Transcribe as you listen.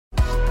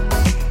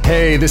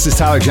Hey, this is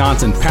Tyler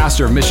Johnson,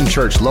 pastor of Mission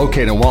Church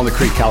located in Walnut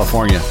Creek,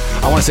 California.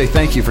 I want to say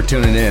thank you for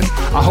tuning in.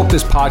 I hope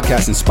this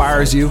podcast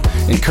inspires you,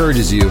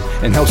 encourages you,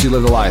 and helps you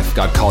live the life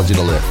God called you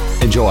to live.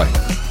 Enjoy.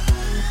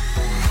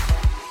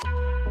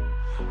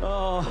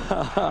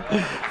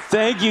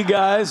 Thank you,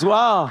 guys.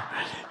 Wow.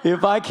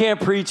 If I can't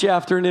preach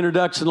after an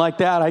introduction like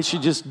that, I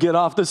should just get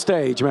off the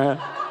stage, man.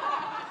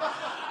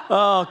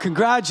 Oh,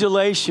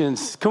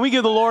 congratulations. Can we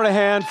give the Lord a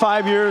hand?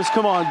 5 years.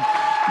 Come on.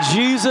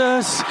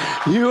 Jesus,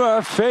 you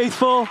are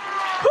faithful.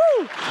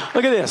 Woo!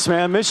 Look at this,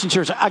 man. Mission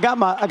Church. I got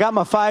my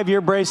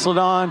 5-year bracelet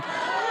on.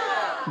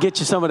 Get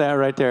you some of that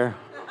right there.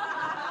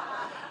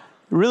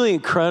 Really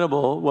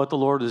incredible what the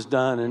Lord has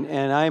done.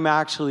 And I'm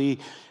actually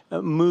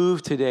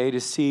moved today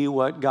to see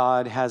what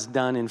God has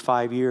done in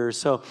 5 years.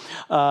 So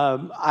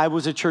I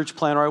was a church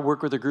planter. I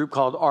work with a group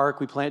called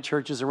ARC. We plant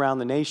churches around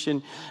the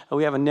nation.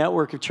 We have a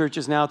network of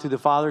churches now through the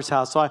Father's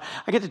house. So I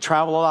get to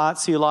travel a lot,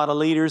 see a lot of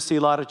leaders, see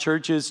a lot of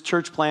churches,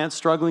 church plants,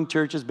 struggling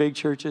churches, big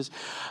churches.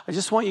 I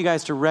just want you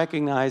guys to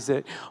recognize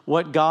that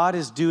what God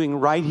is doing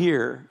right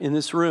here in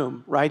this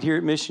room, right here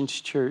at Mission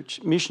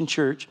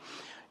Church,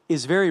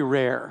 is very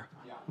rare.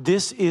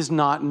 This is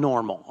not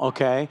normal,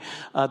 okay?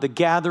 The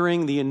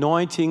gathering, the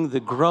anointing, the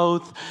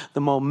growth,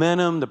 the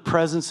momentum, the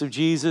presence of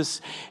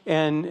Jesus.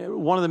 And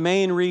one of the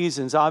main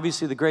reasons,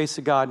 obviously, the grace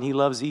of God, and He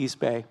loves the East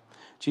Bay.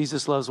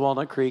 Jesus loves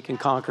Walnut Creek and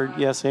Concord.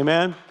 Yes,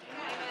 amen?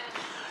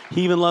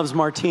 He even loves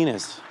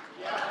Martinez.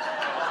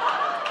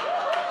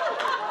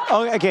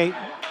 Okay,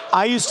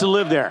 I used to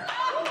live there.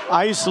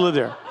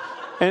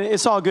 And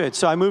it's all good.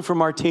 So I moved from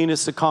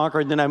Martinez to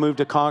Concord, and then I moved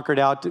to Concord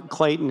out to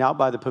Clayton, out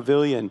by the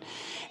pavilion.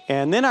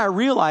 And then I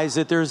realized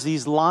that there's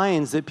these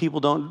lines that people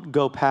don't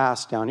go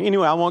past down here.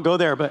 Anyway, I won't go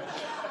there, but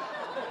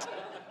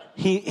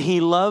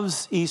he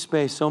loves East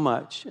Bay so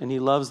much, and He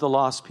loves the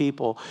lost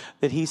people,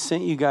 that He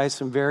sent you guys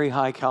some very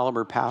high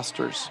caliber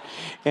pastors.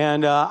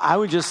 And I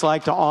would just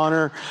like to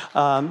honor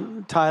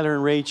Tyler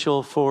and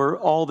Rachel for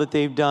all that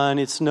they've done.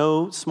 It's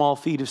no small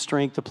feat of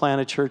strength to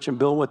plant a church and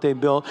build what they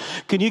built.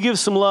 Can you give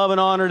some love and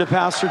honor to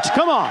Pastor?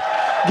 Come on,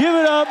 give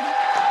it up,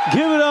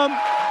 give it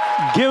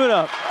up, give it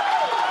up.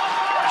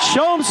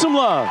 Show them some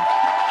love.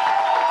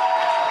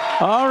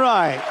 All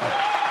right.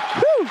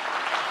 Whew.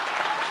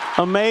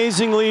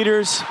 Amazing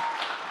leaders.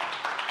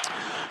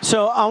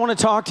 So I want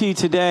to talk to you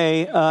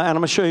today, and I'm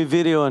going to show you a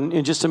video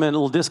in just a minute, a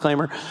little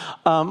disclaimer.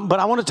 But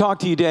I want to talk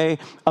to you today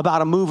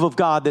about a move of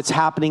God that's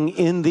happening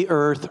in the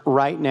earth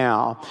right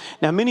now.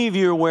 Now, many of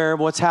you are aware of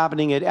what's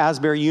happening at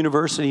Asbury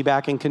University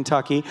back in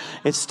Kentucky.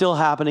 It's still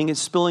happening.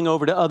 It's spilling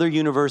over to other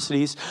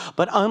universities.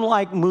 But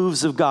unlike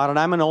moves of God, and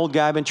I'm an old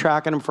guy, I've been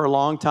tracking them for a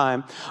long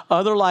time,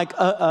 unlike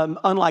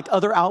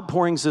other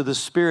outpourings of the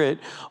Spirit,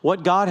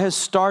 what God has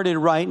started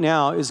right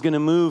now is going to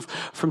move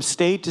from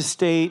state to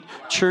state,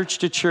 church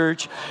to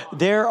church.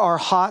 There are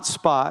hot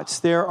spots.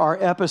 There are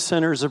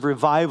epicenters of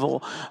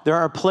revival. There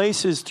are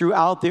places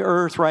throughout the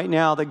earth right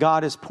now that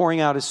God is pouring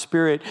out His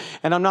Spirit.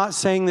 And I'm not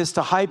saying this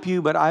to hype you,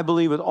 but I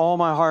believe with all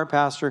my heart,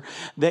 Pastor,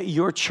 that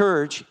your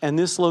church and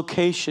this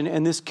location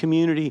and this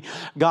community,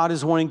 God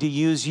is wanting to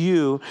use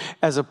you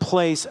as a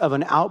place of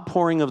an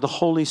outpouring of the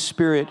Holy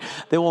Spirit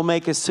that will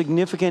make a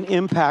significant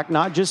impact,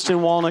 not just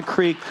in Walnut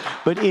Creek,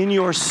 but in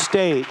your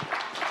state.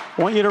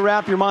 I want you to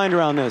wrap your mind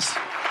around this.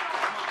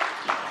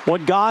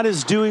 What God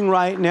is doing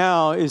right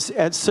now is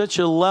at such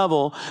a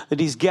level that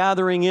He's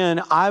gathering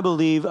in, I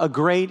believe, a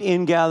great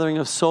ingathering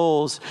of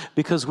souls,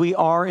 because we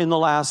are in the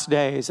last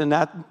days. And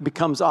that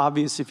becomes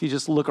obvious if you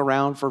just look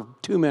around for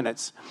 2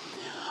 minutes.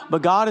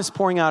 But God is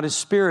pouring out His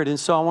Spirit. And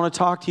so I want to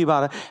talk to you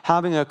about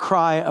having a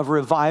cry of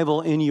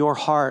revival in your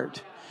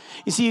heart.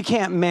 You see, you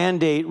can't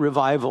mandate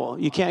revival.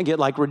 You can't get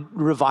like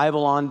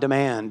revival on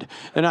demand.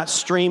 They're not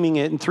streaming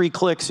it in 3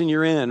 clicks and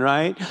you're in,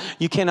 right?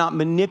 You cannot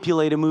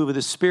manipulate a move of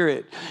the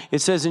Spirit. It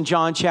says in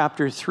John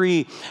chapter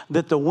 3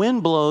 that the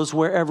wind blows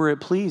wherever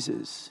it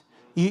pleases.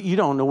 You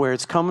don't know where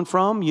it's coming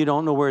from. You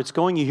don't know where it's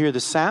going. You hear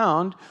the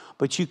sound,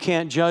 but you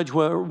can't judge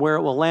where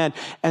it will land.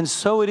 And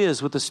so it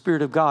is with the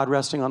Spirit of God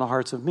resting on the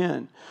hearts of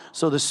men.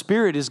 So the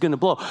Spirit is going to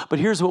blow. But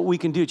here's what we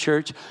can do,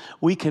 church.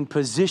 We can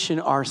position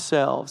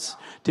ourselves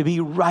to be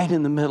right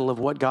in the middle of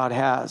what God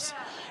has.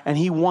 And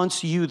He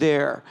wants you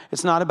there.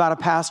 It's not about a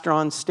pastor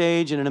on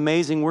stage and an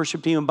amazing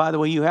worship team. And by the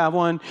way, you have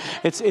one.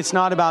 It's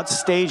not about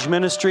stage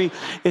ministry.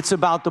 It's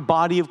about the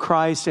body of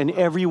Christ and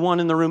everyone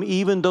in the room,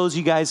 even those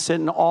you guys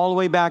sitting all the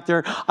way back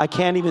there. I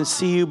can't even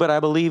see you, but I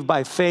believe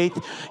by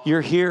faith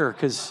you're here,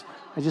 because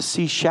I just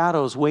see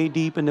shadows way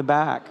deep in the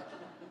back.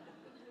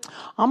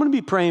 I'm going to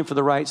be praying for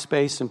the right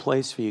space and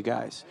place for you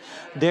guys.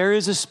 There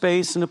is a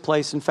space and a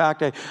place. In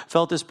fact, I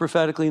felt this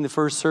prophetically in the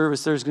first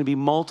service. There's going to be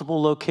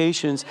multiple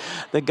locations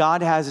that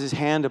God has His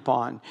hand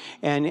upon,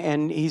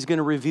 and He's going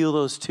to reveal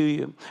those to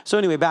you. So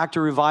anyway, back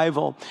to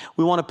revival.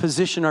 We want to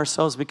position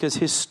ourselves because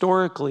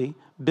historically,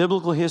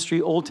 biblical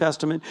history, Old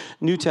Testament,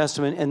 New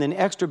Testament, and then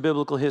extra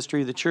biblical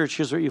history of the church,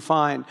 here's what you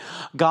find.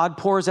 God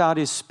pours out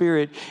His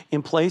Spirit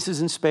in places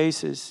and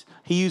spaces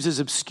He uses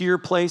obscure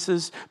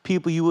places,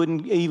 people you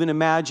wouldn't even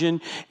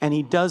imagine, and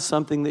he does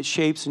something that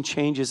shapes and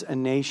changes a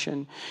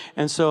nation.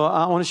 And so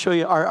I want to show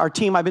you our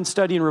team. I've been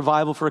studying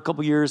revival for a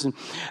couple years, and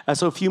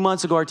so a few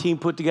months ago, our team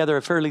put together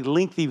a fairly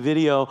lengthy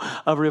video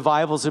of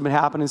revivals that have been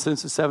happening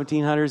since the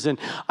 1700s, and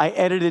I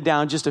edited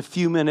down just a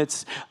few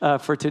minutes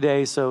for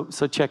today, so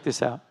check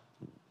this out.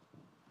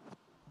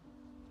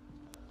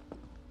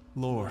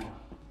 Lord,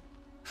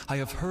 I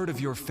have heard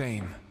of your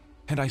fame,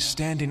 and I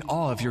stand in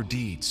awe of your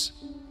deeds.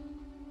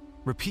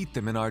 Repeat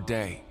them in our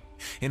day.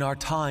 In our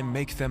time,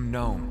 make them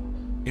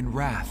known. In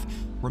wrath,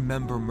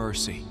 remember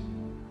mercy.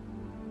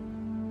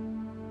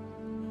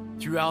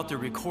 Throughout the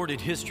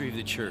recorded history of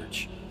the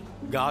church,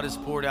 God has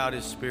poured out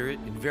his Spirit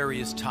in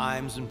various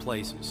times and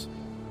places,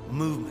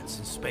 movements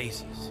and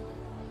spaces.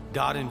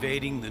 God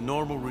invading the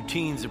normal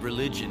routines of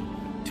religion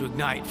to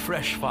ignite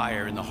fresh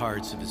fire in the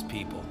hearts of his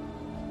people.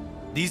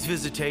 These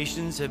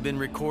visitations have been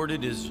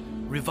recorded as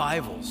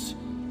revivals,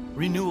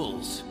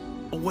 renewals,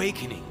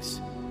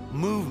 awakenings,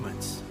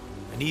 movements,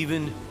 and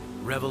even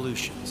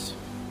revolutions.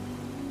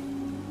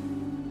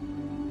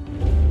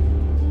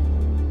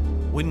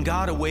 When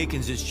God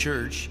awakens his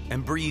church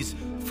and breathes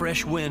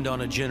fresh wind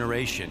on a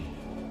generation,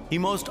 he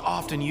most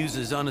often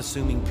uses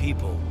unassuming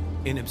people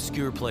in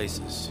obscure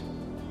places.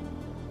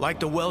 Like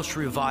the Welsh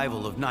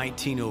revival of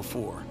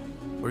 1904,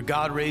 where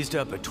God raised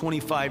up a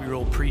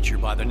 25-year-old preacher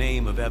by the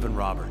name of Evan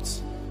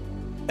Roberts.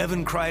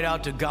 Evan cried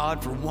out to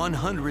God for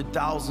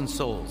 100,000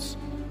 souls,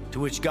 to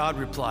which God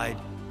replied,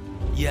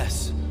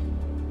 yes,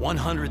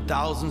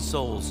 100,000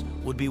 souls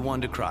would be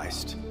won to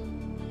Christ.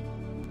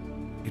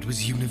 It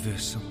was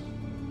universal,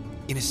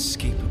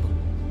 inescapable,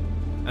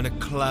 and a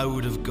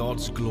cloud of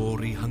God's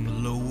glory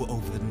hung low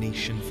over the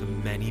nation for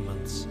many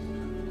months.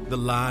 The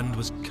land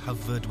was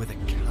covered with a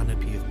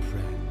canopy of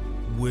prayer,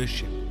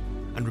 worship,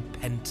 and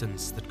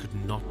repentance that could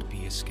not be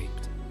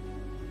escaped.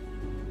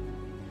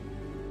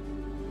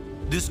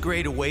 This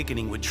great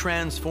awakening would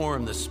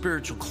transform the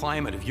spiritual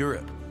climate of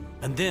Europe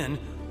and then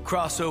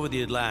cross over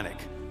the Atlantic,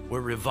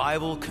 where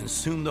revival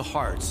consumed the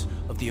hearts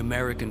of the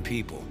American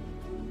people.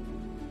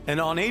 And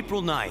on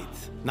April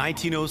 9th,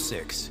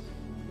 1906,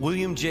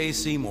 William J.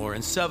 Seymour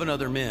and 7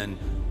 other men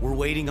were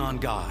waiting on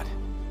God,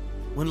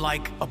 when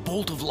like a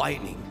bolt of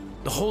lightning,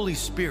 the Holy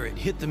Spirit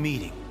hit the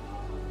meeting,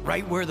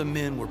 right where the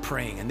men were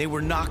praying, and they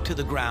were knocked to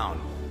the ground,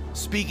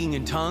 speaking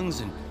in tongues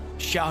and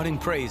shouting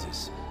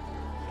praises.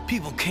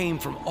 People came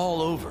from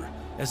all over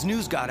as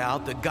news got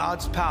out that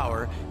God's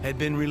power had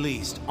been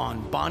released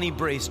on Bonnie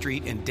Bray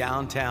Street in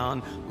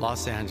downtown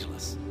Los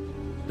Angeles.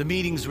 The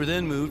meetings were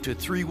then moved to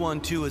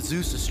 312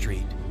 Azusa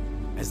Street,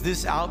 as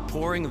this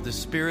outpouring of the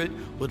Spirit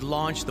would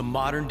launch the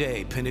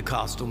modern-day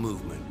Pentecostal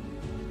movement.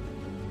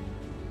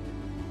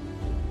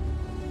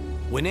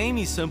 When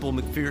Amy Semple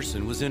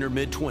McPherson was in her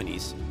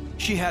mid-20s,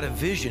 she had a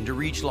vision to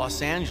reach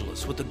Los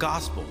Angeles with the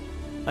gospel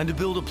and to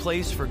build a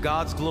place for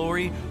God's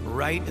glory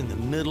right in the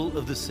middle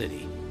of the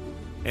city.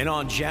 And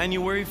on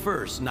January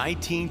 1st,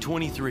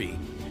 1923,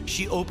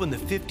 she opened the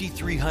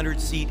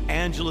 5,300-seat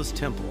Angelus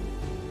Temple.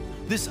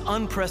 This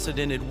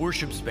unprecedented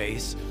worship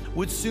space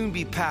would soon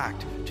be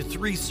packed to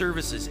 3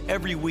 services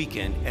every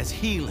weekend as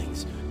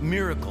healings,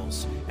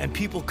 miracles, and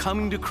people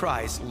coming to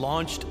Christ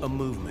launched a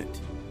movement.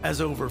 As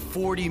over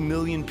 40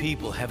 million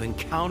people have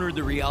encountered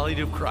the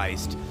reality of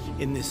Christ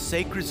in this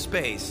sacred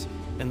space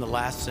in the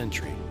last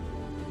century.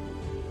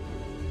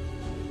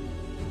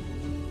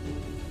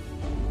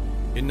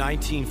 In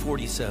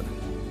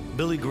 1947,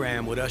 Billy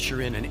Graham would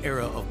usher in an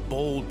era of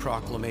bold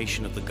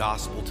proclamation of the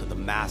gospel to the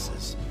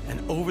masses. And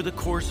over the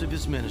course of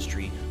his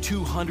ministry,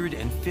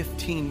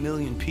 215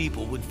 million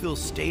people would fill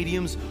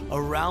stadiums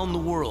around the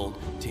world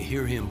to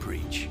hear him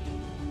preach.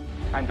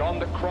 And on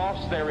the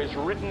cross there is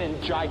written in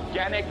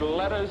gigantic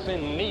letters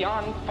in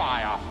neon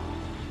fire,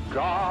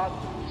 God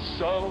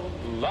so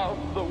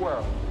loved the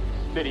world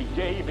that he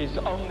gave his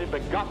only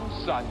begotten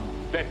Son,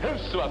 that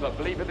whosoever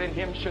believeth in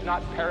him should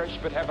not perish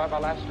but have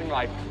everlasting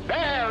life.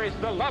 There is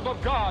the love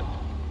of God.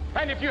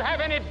 And if you have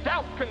any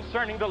doubt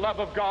concerning the love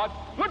of God,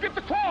 look at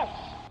the cross.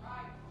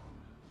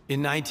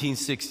 In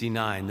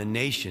 1969, the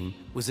nation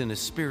was in a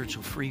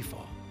spiritual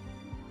freefall.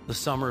 The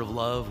summer of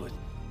love with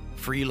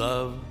free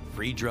love,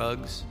 free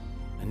drugs,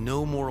 and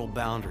no moral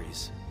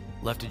boundaries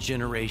left a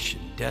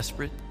generation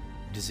desperate,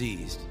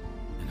 diseased,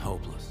 and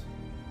hopeless.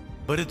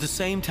 But at the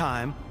same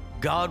time,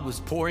 God was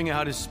pouring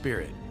out his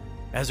Spirit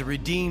as a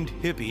redeemed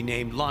hippie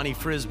named Lonnie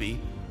Frisbee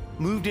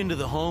moved into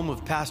the home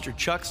of Pastor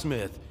Chuck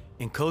Smith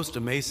in Costa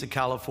Mesa,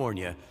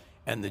 California,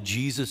 and the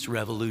Jesus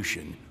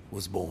Revolution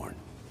was born.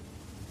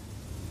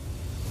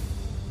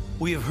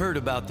 We have heard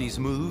about these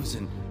moves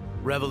and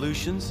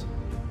revolutions.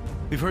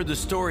 We've heard the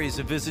stories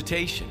of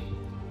visitation.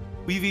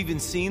 We've even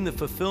seen the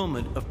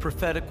fulfillment of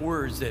prophetic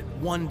words that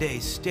one day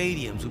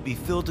stadiums would be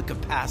filled to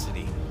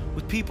capacity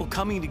with people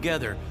coming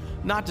together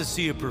not to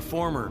see a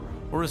performer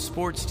or a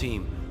sports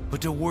team, but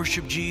to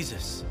worship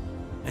Jesus.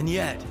 And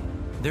yet,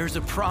 there's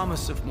a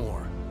promise of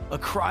more, a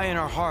cry in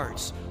our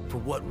hearts for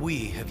what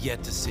we have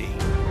yet to see.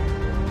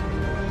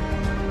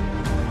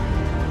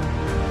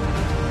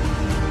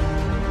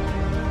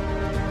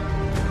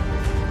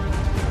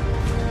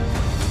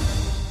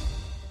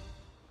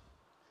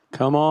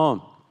 Come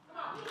on.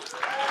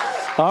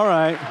 All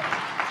right.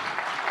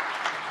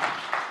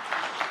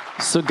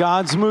 So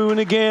God's moving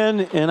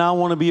again, and I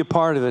want to be a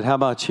part of it. How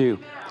about you?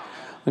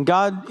 When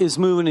God is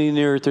moving in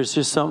the earth, there's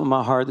just something in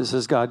my heart that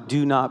says, God,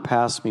 do not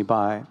pass me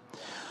by.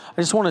 I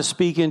just want to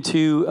speak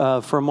into,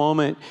 for a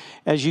moment,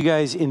 as you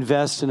guys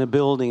invest in a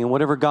building and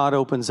whatever God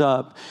opens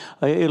up,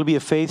 it'll be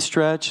a faith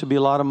stretch. It'll be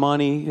a lot of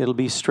money. It'll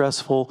be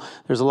stressful.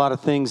 There's a lot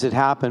of things that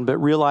happen, but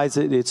realize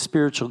that it's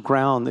spiritual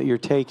ground that you're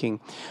taking.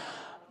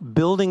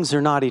 Buildings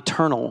are not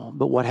eternal,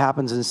 but what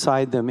happens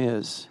inside them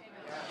is.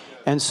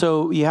 And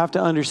so you have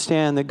to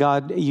understand that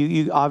God,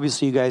 you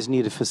obviously you guys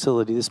need a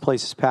facility. This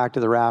place is packed to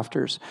the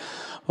rafters.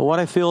 But what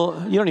I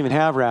feel, you don't even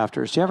have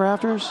rafters. Do you have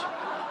rafters?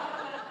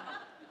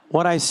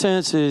 What I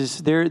sense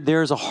is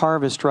there's a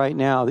harvest right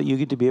now that you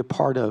get to be a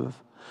part of.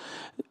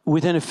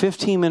 Within a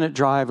 15-minute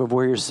drive of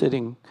where you're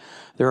sitting,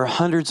 there are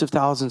hundreds of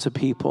thousands of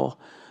people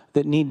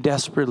that need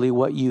desperately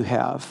what you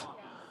have.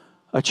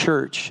 A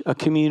church, a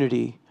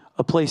community,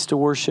 a place to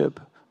worship,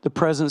 the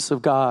presence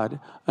of God,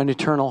 an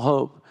eternal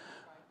hope.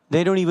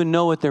 They don't even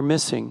know what they're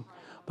missing,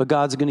 but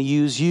God's going to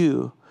use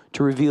you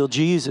to reveal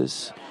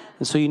Jesus.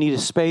 And so you need a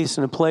space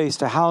and a place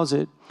to house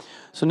it.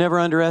 So never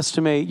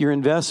underestimate your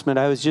investment.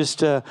 I was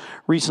just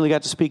recently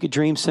got to speak at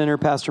Dream Center.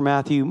 Pastor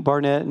Matthew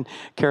Barnett and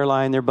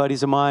Caroline, they're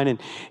buddies of mine,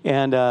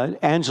 and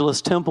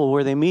Angela's Temple,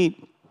 where they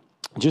meet,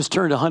 just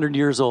turned 100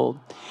 years old.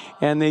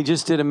 And they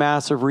just did a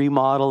massive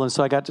remodel, and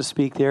so I got to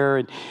speak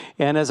there.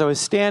 And as I was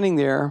standing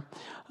there,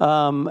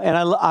 and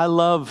I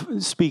love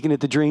speaking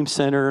at the Dream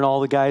Center and all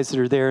the guys that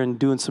are there and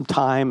doing some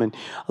time. And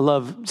I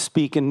love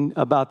speaking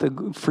about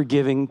the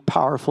forgiving,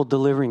 powerful,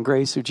 delivering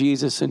grace of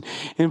Jesus and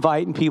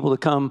inviting people to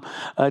come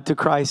to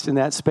Christ in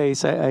that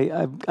space.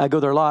 I go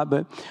there a lot,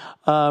 but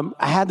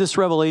I had this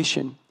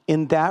revelation.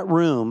 In that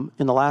room,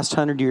 in the last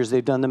 100 years,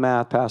 they've done the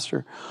math,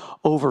 Pastor,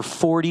 over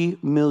 40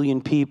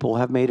 million people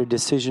have made a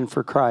decision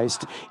for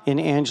Christ in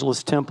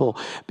Angela's Temple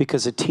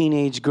because a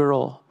teenage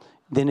girl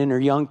then in her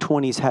young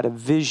 20s had a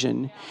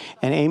vision,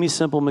 and Amy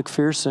Semple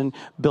McPherson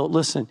built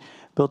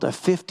a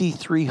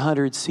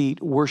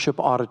 5,300-seat worship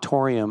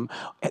auditorium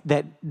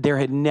that there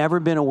had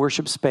never been a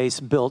worship space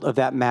built of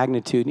that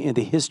magnitude in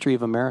the history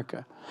of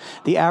America.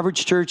 The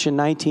average church in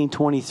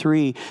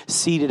 1923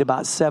 seated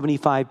about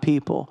 75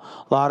 people.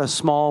 A lot of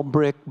small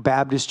brick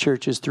Baptist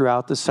churches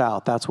throughout the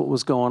South. That's what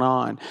was going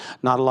on.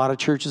 Not a lot of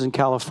churches in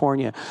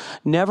California.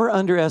 Never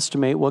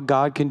underestimate what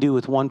God can do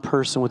with one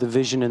person with a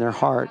vision in their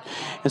heart.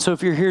 And so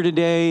if you're here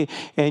today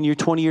and you're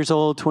 20 years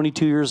old,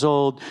 22 years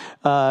old,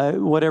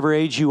 whatever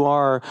age you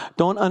are,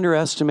 don't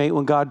underestimate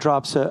when God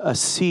drops a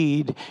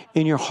seed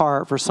in your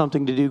heart for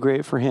something to do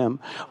great for Him.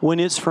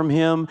 When it's from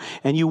Him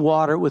and you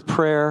water it with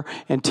prayer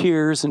and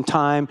tears and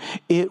time,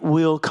 it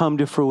will come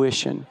to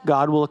fruition.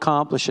 God will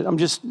accomplish it.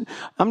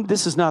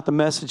 This is not the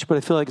message, but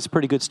I feel like it's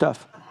pretty good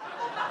stuff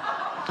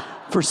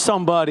for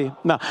somebody.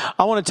 Now,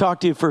 I want to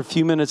talk to you for a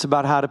few minutes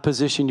about how to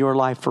position your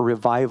life for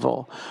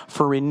revival,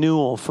 for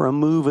renewal, for a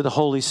move of the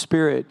Holy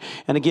Spirit.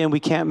 And again, we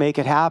can't make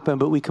it happen,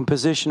 but we can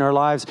position our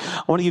lives.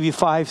 I want to give you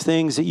 5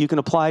 things that you can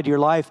apply to your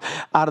life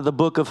out of the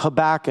book of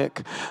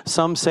Habakkuk.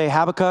 Some say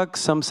Habakkuk,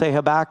 some say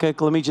Habakkuk.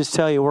 Let me just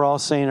tell you, we're all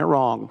saying it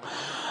wrong.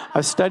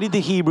 I've studied the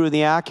Hebrew.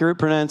 The accurate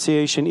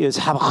pronunciation is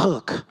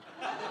Habakkuk.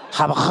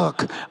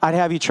 Habakkuk. I'd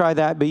have you try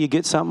that, but you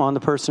get something on the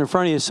person in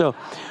front of you. So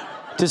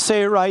to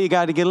say it right, you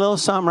got to get a little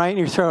something right in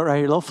your throat right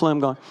here, a little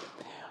phlegm going.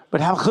 But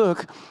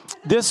Habakkuk,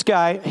 this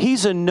guy,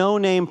 he's a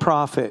no-name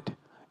prophet.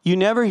 You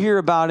never hear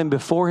about him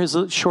before his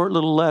short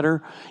little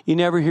letter. You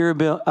never hear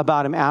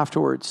about him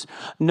afterwards.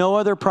 No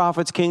other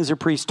prophets, kings, or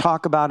priests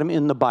talk about him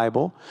in the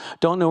Bible.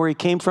 Don't know where he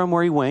came from,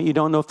 where he went. You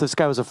don't know if this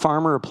guy was a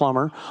farmer or a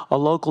plumber, a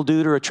local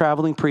dude or a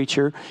traveling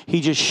preacher.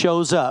 He just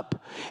shows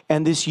up.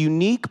 And this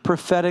unique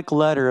prophetic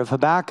letter of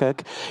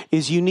Habakkuk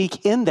is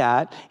unique in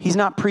that he's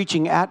not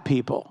preaching at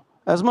people,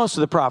 as most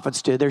of the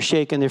prophets did. They're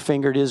shaking their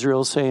finger at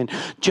Israel saying,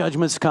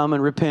 judgment's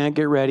coming, repent,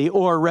 get ready,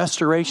 or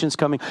restoration's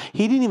coming.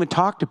 He didn't even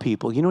talk to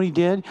people. You know what he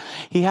did?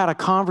 He had a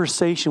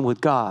conversation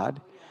with God,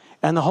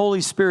 and the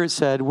Holy Spirit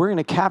said, we're going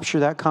to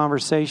capture that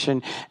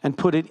conversation and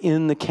put it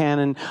in the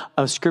canon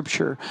of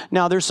Scripture.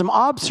 Now, there's some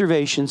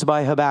observations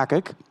by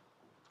Habakkuk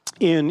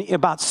in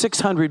about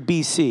 600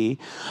 BC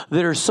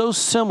that are so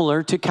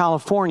similar to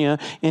California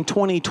in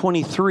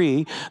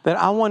 2023 that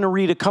I want to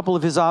read a couple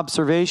of his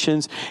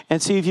observations and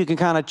see if you can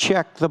kind of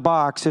check the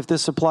box if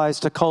this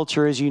applies to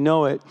culture as you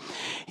know it.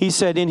 He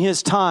said in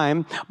his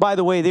time, by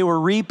the way, they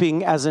were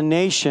reaping as a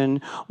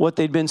nation what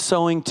they'd been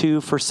sowing to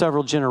for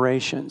several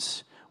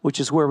generations, which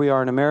is where we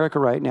are in America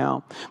right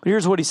now. But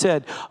here's what he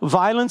said.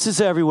 Violence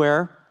is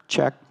everywhere.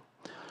 Check.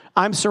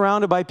 I'm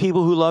surrounded by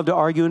people who love to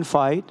argue and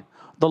fight.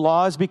 The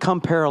law has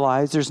become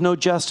paralyzed. There's no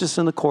justice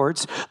in the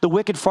courts. The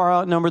wicked far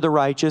outnumber the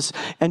righteous,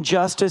 and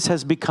justice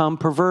has become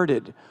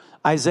perverted.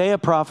 Isaiah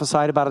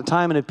prophesied about a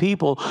time and a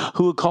people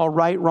who would call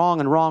right wrong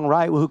and wrong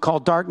right, who would call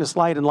darkness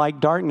light and light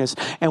darkness.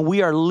 And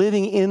we are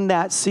living in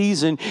that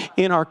season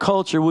in our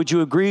culture. Would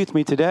you agree with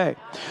me today?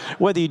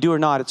 Whether you do or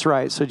not, it's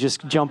right. So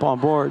just jump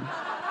on board.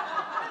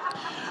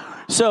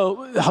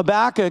 So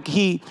Habakkuk,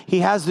 he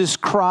has this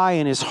cry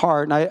in his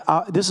heart, and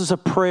this is a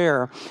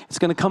prayer. It's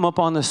going to come up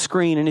on the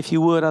screen, and if you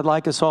would, I'd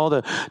like us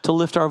all to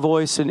lift our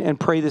voice and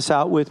pray this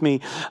out with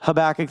me.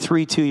 Habakkuk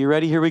 3:2. You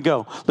ready? Here we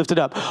go. Lift it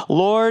up.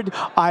 Lord,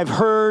 I've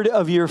heard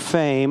of your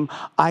fame.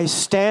 I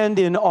stand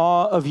in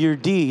awe of your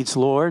deeds,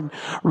 Lord.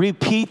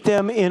 Repeat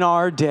them in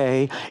our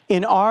day.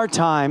 In our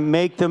time,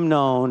 make them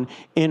known.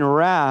 In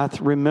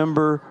wrath,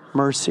 remember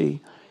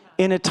mercy.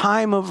 In a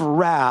time of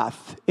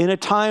wrath, in a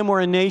time where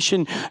a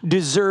nation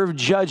deserved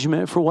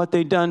judgment for what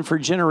they'd done for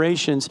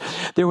generations,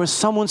 there was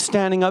someone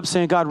standing up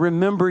saying, God,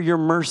 remember your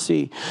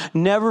mercy.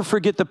 Never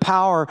forget the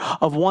power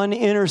of one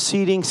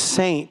interceding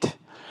saint.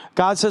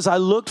 God says, I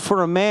looked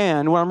for a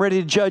man when I'm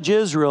ready to judge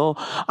Israel.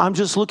 I'm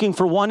just looking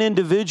for one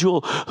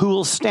individual who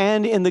will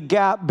stand in the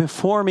gap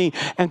before me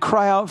and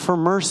cry out for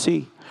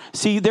mercy.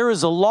 See, there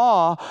is a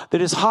law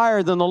that is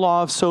higher than the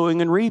law of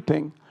sowing and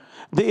reaping.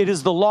 It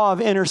is the law of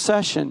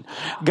intercession.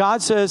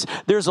 God says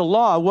there's a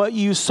law. What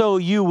you sow,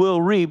 you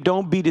will reap.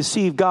 Don't be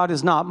deceived. God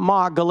is not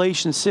mocked.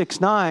 Galatians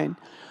 6:9.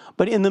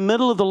 But in the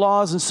middle of the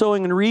laws and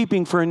sowing and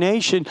reaping for a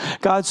nation,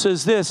 God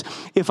says this,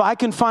 if I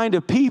can find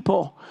a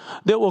people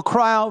that will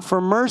cry out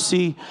for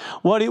mercy,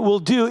 what it will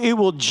do, it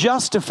will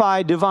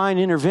justify divine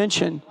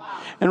intervention.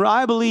 And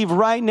I believe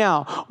right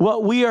now,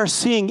 what we are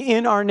seeing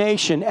in our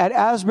nation at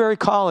Asbury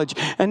College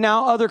and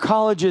now other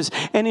colleges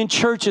and in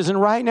churches and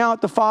right now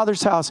at the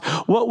Father's house,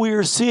 what we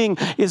are seeing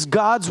is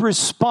God's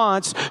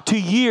response to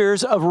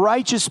years of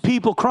righteous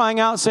people crying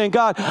out saying,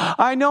 God,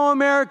 I know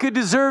America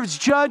deserves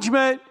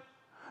judgment.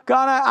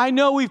 God, I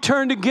know we've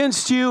turned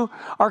against you,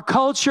 our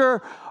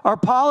culture, our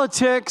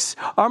politics,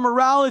 our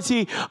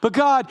morality. But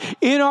God,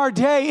 in our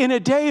day, in a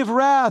day of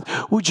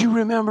wrath, would you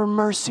remember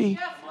mercy?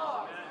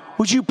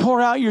 Would you pour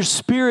out your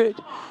Spirit?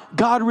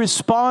 God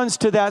responds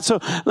to that. So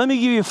let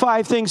me give you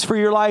 5 things for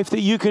your life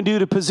that you can do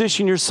to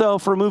position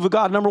yourself for a move of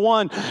God. Number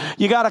 1,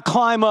 you got to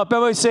climb up.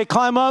 Everybody say,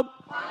 climb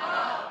up.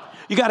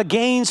 You got to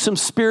gain some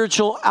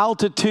spiritual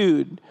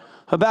altitude.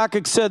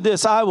 Habakkuk said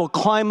this, I will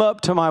climb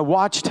up to my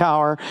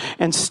watchtower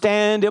and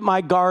stand at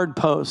my guard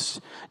posts.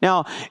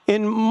 Now,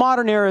 in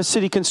modern era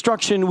city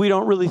construction, we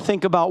don't really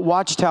think about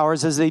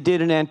watchtowers as they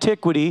did in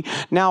antiquity.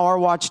 Now our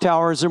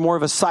watchtowers are more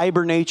of a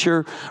cyber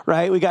nature,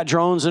 right? We got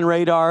drones and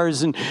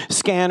radars and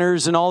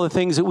scanners and all the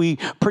things that we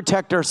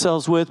protect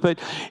ourselves with. But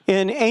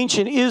in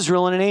ancient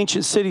Israel and in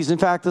ancient cities, in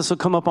fact, this will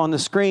come up on the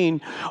screen,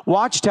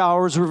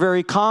 watchtowers were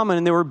very common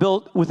and they were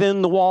built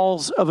within the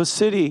walls of a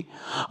city.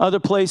 Other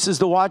places,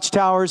 the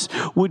watchtowers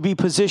would be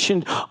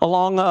positioned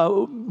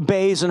along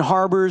bays and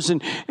harbors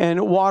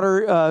and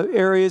water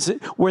areas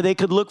where they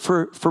could look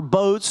for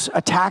boats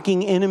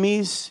attacking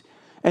enemies.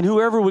 And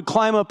whoever would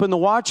climb up in the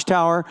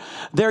watchtower,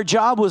 their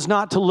job was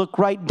not to look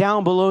right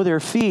down below their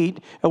feet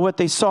at what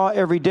they saw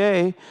every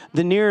day,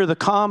 the near, the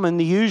common,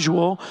 the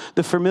usual,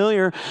 the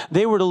familiar.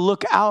 They were to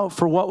look out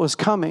for what was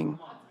coming.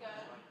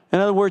 In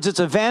other words, it's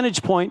a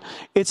vantage point.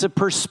 It's a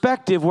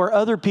perspective where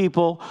other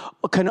people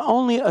can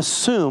only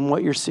assume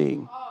what you're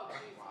seeing.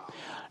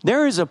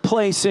 There is a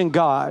place in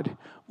God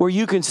where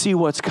you can see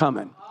what's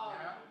coming.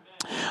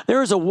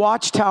 There is a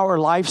watchtower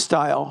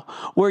lifestyle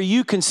where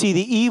you can see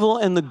the evil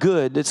and the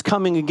good that's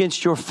coming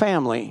against your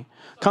family,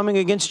 coming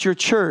against your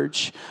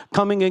church,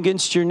 coming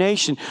against your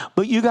nation.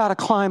 But you got to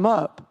climb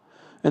up.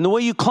 And the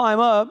way you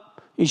climb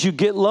up is you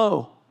get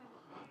low.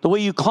 The way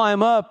you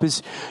climb up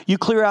is you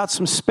clear out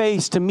some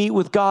space to meet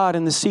with God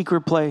in the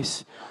secret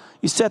place.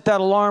 You set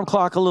that alarm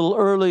clock a little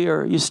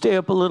earlier. You stay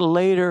up a little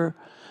later.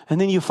 And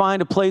then you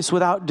find a place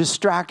without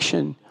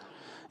distraction.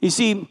 You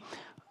see,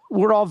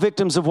 we're all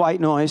victims of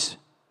white noise.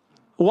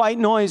 White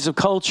noise of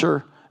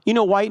culture. You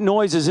know, white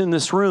noise is in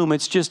this room.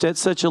 It's just at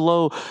such a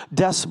low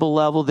decibel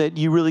level that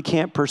you really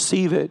can't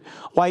perceive it.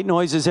 White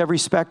noise is every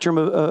spectrum,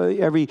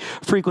 every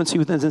frequency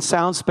within the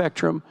sound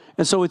spectrum.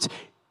 And so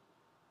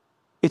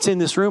it's in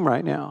this room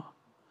right now.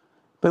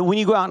 But when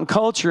you go out in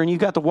culture and you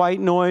got the white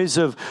noise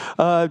of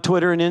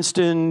Twitter and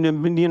Insta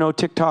and,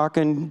 TikTok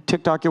and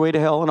TikTok your way to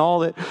hell and all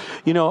that,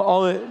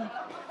 all that,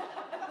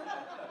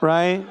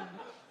 right?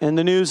 And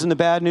the news and the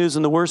bad news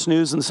and the worst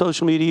news and the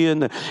social media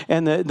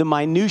and the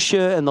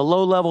minutia and the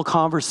low-level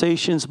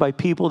conversations by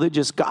people that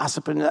just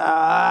gossip and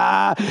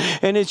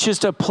it's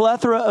just a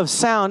plethora of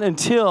sound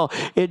until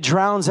it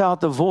drowns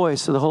out the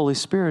voice of the Holy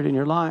Spirit in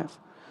your life.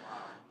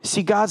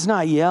 See, God's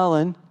not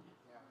yelling.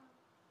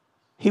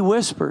 He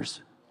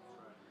whispers.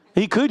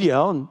 He could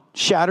yell and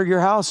shatter your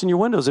house and your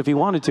windows if he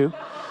wanted to.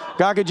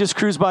 God could just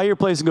cruise by your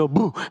place and go,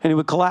 boo, and it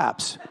would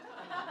collapse.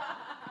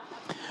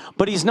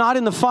 But he's not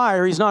in the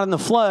fire. He's not in the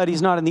flood.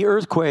 He's not in the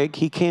earthquake.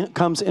 He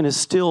comes in a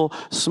still,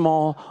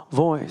 small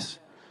voice.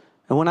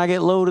 And when I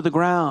get low to the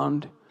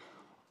ground,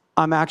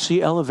 I'm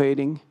actually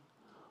elevating.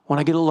 When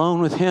I get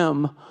alone with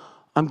him,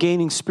 I'm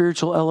gaining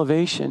spiritual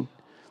elevation.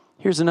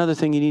 Here's another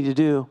thing you need to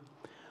do.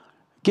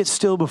 Get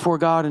still before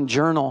God and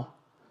journal.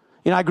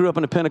 I grew up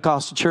in a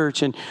Pentecostal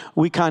church, and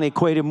we kind of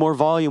equated more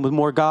volume with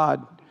more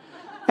God.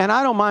 And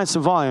I don't mind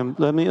some volume.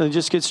 Let me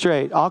just get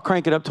straight. I'll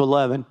crank it up to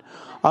 11.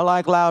 I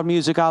like loud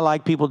music. I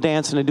like people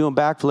dancing and doing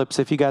backflips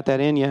if you got that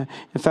in you.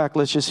 In fact,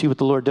 let's just see what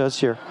the Lord does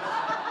here.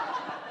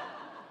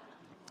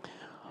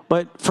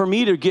 But for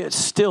me to get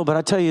still, but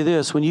I tell you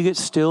this, when you get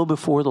still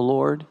before the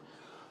Lord,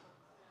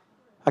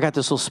 I got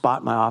this little spot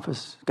in my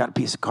office, got a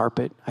piece of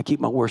carpet. I keep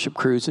my worship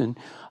cruising.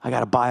 I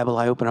got a Bible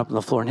I open up on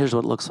the floor, and here's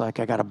what it looks like.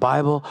 I got a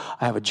Bible,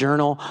 I have a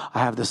journal, I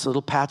have this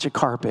little patch of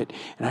carpet,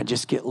 and I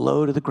just get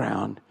low to the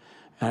ground,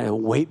 and I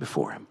wait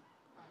before him.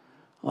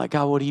 Like,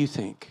 God, what do you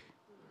think?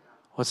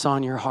 What's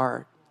on your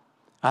heart?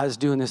 I was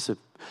doing this a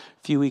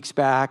few weeks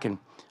back, and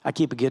I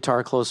keep a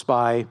guitar close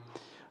by.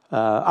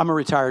 I'm a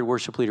retired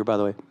worship leader, by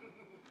the way.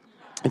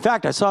 In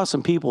fact, I saw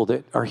some people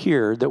that are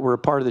here that were a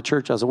part of the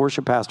church I was a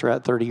worship pastor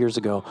at 30 years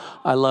ago.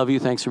 I love you.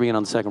 Thanks for being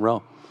on the second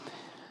row.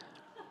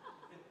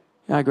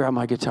 And I grab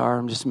my guitar.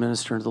 I'm just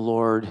ministering to the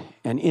Lord.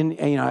 And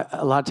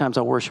a lot of times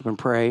I worship and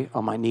pray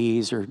on my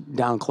knees or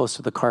down close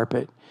to the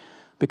carpet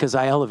because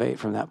I elevate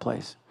from that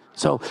place.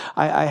 So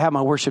I have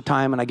my worship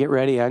time and I get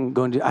ready. I'm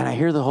going to, and I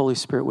hear the Holy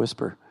Spirit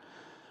whisper,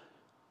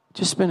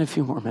 just spend a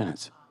few more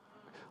minutes.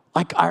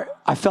 Like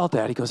I felt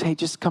that. He goes, hey,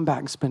 just come back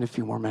and spend a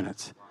few more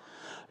minutes.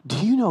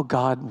 Do you know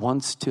God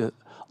wants to,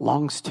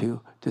 longs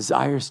to,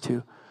 desires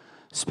to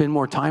spend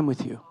more time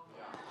with you?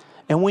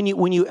 And when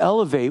you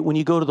elevate, when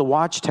you go to the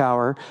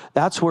watchtower,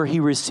 that's where he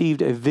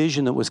received a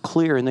vision that was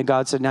clear. And then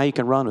God said, now you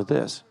can run with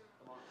this.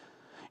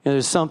 And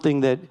there's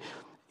something that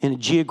in a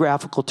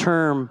geographical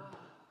term,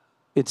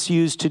 it's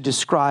used to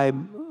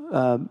describe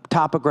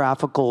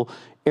topographical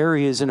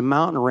areas in a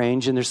mountain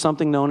range. And there's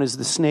something known as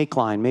the snake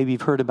line. Maybe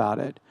you've heard about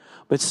it.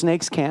 But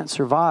snakes can't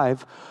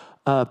survive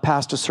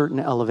past a certain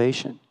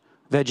elevation.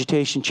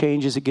 Vegetation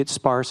changes, it gets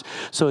sparse.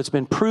 So it's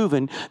been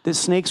proven that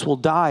snakes will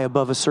die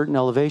above a certain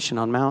elevation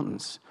on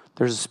mountains.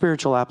 There's a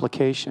spiritual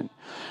application.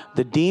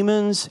 The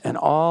demons and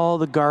all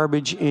the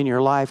garbage in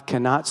your life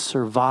cannot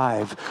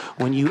survive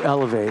when you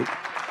elevate.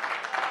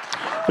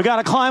 We got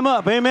to climb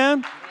up,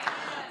 amen?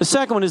 The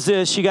second one is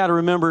this, you got to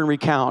remember and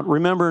recount.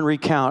 Remember and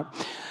recount.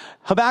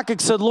 Habakkuk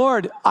said,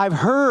 Lord, I've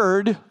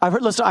heard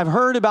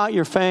about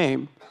your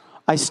fame.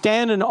 I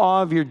stand in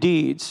awe of your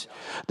deeds.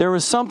 There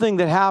was something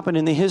that happened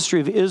in the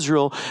history of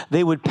Israel.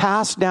 They would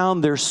pass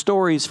down their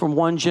stories from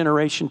one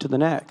generation to the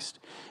next.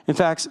 In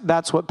fact,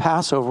 that's what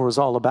Passover was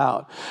all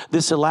about.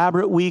 This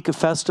elaborate week of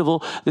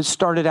festival that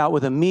started out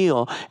with a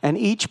meal, and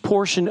each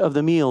portion of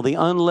the meal, the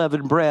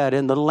unleavened bread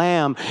and the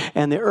lamb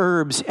and the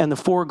herbs and the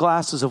 4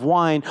 glasses of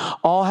wine,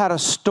 all had a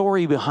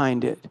story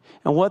behind it.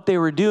 And what they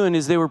were doing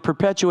is they were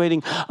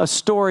perpetuating a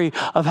story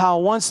of how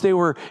once they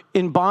were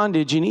in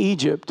bondage in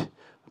Egypt,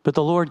 but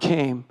the Lord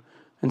came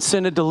and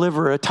sent a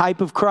deliverer, a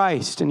type of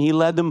Christ, and he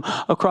led them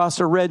across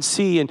the Red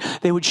Sea, and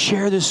they would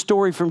share this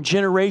story from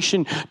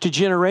generation to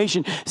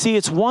generation. See,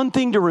 it's one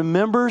thing to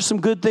remember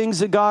some good things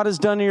that God has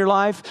done in your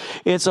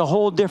life. It's a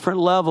whole different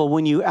level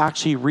when you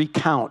actually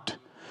recount.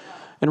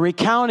 And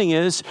recounting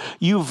is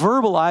you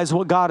verbalize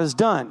what God has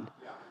done.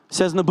 It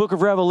says in the book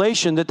of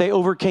Revelation that they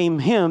overcame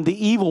him,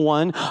 the evil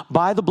one,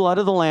 by the blood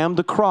of the Lamb,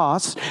 the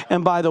cross,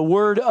 and by the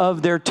word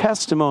of their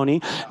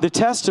testimony. The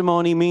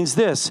testimony means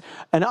this,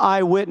 an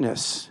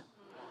eyewitness.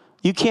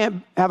 You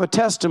can't have a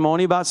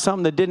testimony about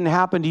something that didn't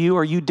happen to you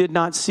or you did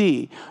not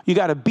see. You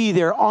got to be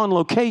there on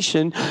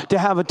location to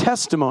have a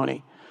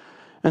testimony.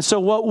 And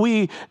so what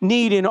we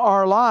need in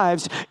our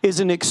lives is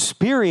an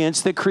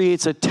experience that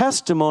creates a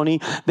testimony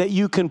that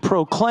you can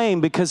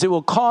proclaim, because it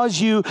will cause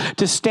you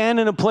to stand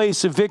in a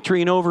place of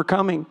victory and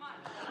overcoming.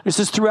 This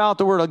is throughout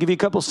the word. I'll give you a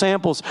couple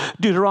samples.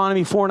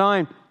 Deuteronomy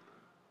 4:9.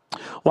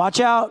 Watch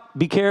out.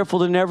 Be careful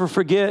to never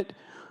forget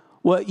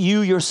what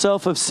you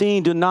yourself have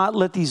seen. Do not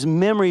let these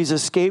memories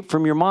escape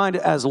from your mind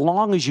as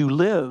long as you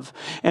live.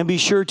 And be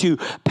sure to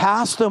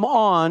pass them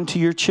on to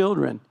your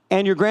children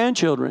and your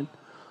grandchildren.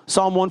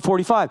 Psalm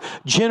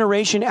 145,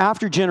 generation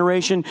after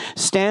generation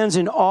stands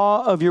in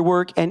awe of your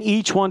work, and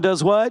each one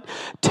does what?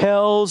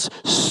 Tells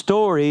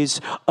stories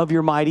of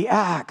your mighty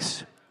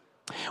acts.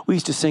 We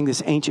used to sing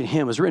this ancient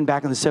hymn. It was written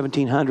back in the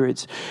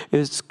 1700s.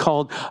 It's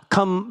called,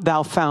 Come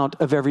Thou Fount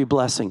of Every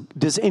Blessing.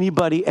 Has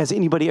anybody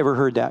ever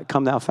heard that?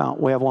 Come Thou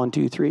Fount. We have 1,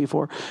 2, 3,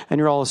 4. And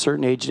you're all a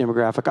certain age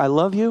demographic. I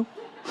love you.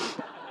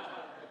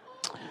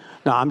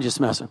 No, I'm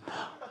just messing.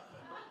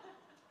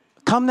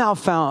 Come thou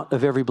fount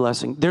of every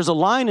blessing. There's a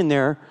line in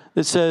there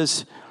that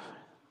says,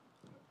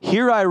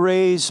 here I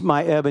raise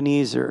my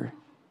Ebenezer,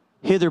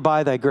 hither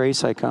by thy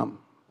grace I come.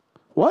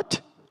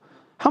 What?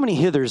 How many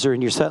hithers are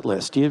in your set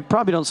list? You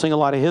probably don't sing a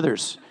lot of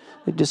hithers.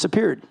 It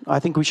disappeared. I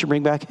think we should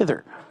bring back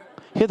hither.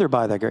 Hither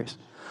by thy grace.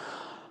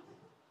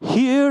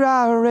 Here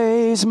I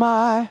raise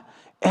my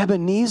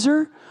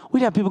Ebenezer.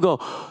 We'd have people go,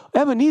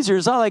 Ebenezer,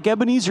 is that like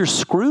Ebenezer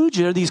Scrooge?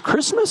 Are these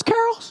Christmas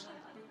carols?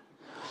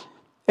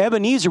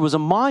 Ebenezer was a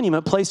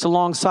monument placed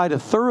alongside a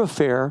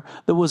thoroughfare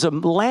that was a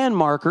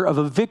landmarker of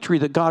a victory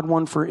that God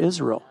won for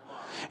Israel.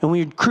 And when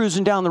you're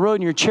cruising down the road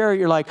in your chariot,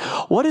 you're like,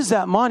 what is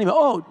that monument?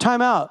 Oh,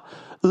 time out.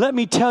 Let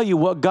me tell you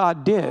what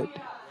God did.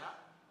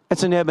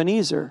 It's an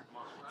Ebenezer.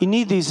 You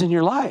need these in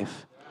your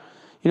life.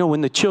 You know,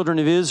 when the children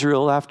of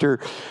Israel, after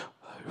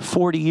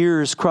 40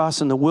 years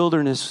crossing the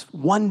wilderness.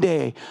 One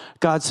day,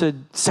 God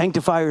said,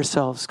 sanctify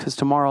yourselves, because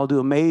tomorrow I'll do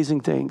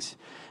amazing things.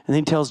 And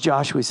then he tells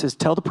Joshua, he says,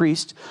 tell the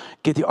priest,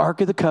 get the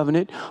Ark of the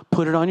Covenant,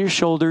 put it on your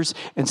shoulders,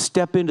 and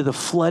step into the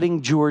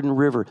flooding Jordan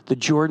River. The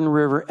Jordan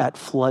River at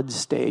flood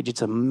stage.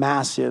 It's a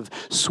massive,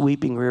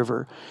 sweeping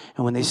river.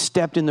 And when they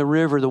stepped in the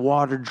river, the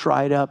water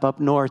dried up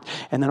north,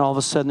 and then all of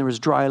a sudden there was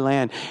dry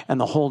land, and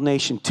the whole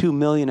nation, 2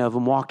 million of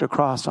them, walked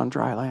across on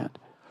dry land.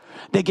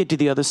 They get to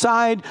the other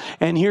side,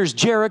 and here's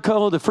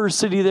Jericho, the first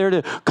city there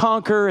to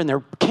conquer, and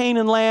their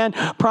Canaan land,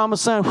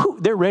 promised land. Whew,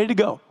 they're ready to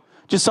go.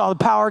 Just saw the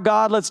power of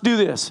God. Let's do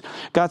this.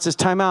 God says,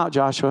 time out,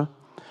 Joshua.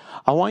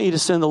 I want you to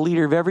send the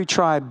leader of every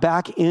tribe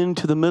back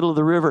into the middle of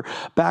the river,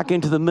 back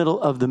into the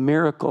middle of the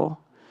miracle,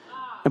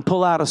 and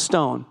pull out a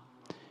stone.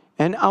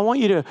 And I want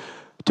you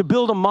to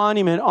build a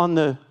monument on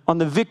the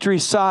victory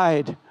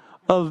side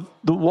of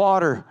the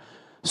water,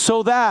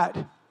 so that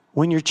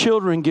when your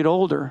children get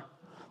older,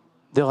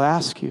 they'll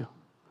ask you.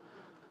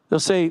 They'll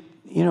say,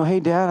 hey,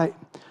 Dad,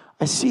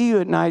 I see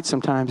you at night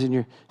sometimes, and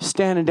you're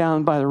standing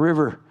down by the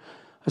river.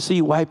 I see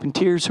you wiping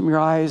tears from your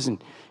eyes, and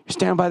you're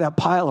standing by that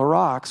pile of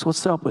rocks.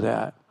 What's up with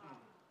that?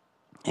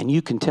 And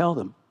you can tell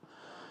them.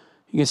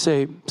 You can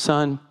say,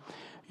 son,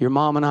 your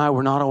mom and I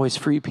were not always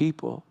free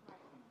people.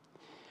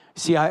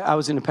 See, I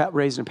was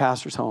raised in a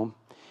pastor's home,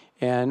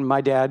 and my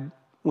dad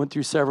went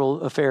through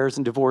several affairs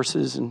and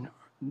divorces, and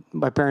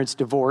my parents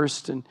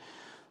divorced, and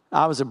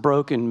I was a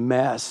broken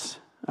mess.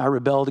 I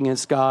rebelled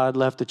against God,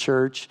 left the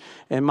church,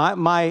 and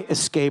my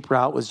escape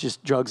route was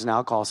just drugs and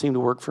alcohol. It seemed to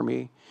work for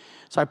me.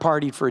 So I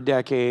partied for a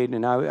decade,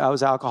 and I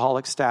was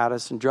alcoholic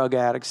status and drug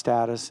addict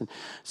status. And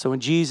so when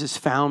Jesus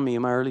found me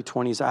in my early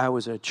 20s, I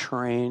was a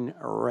train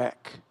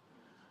wreck.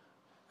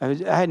 I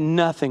had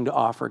nothing to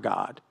offer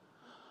God.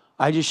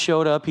 I just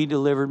showed up. He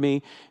delivered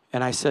me.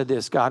 And I said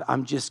this, God,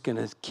 I'm just going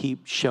to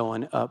keep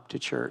showing up to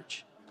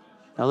church.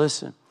 Now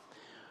listen,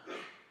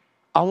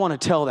 I want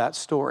to tell that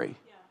story.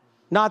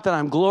 Not that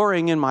I'm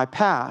glorying in my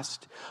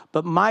past,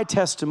 but my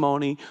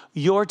testimony,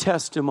 your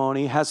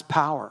testimony has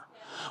power.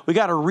 We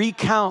got to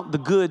recount the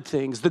good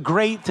things, the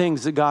great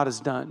things that God has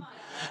done.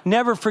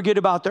 Never forget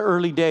about the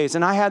early days.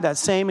 And I had that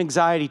same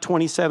anxiety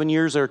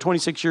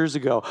 26 years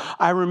ago.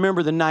 I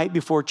remember the night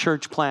before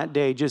church plant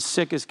day, just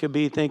sick as could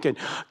be, thinking,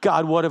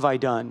 God, what have I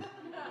done?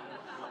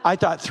 I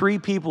thought 3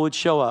 people would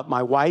show up,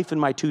 my wife and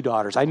my 2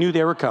 daughters. I knew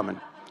they were coming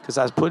because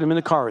I was putting them in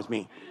the car with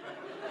me.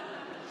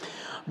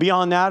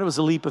 Beyond that, it was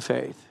a leap of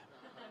faith.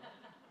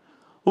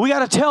 We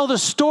got to tell the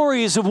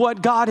stories of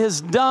what God has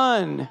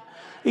done.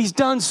 He's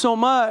done so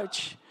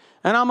much.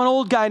 And I'm an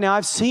old guy now.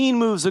 I've seen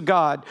moves of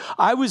God.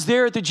 I was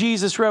there at the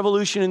Jesus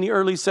Revolution in the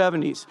early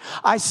 70s.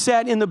 I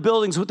sat in the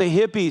buildings with the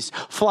hippies,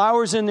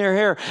 flowers in their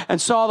hair, and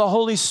saw the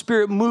Holy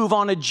Spirit move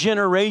on a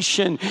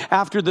generation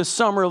after the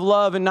Summer of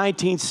Love in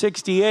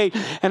 1968.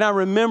 And I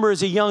remember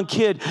as a young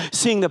kid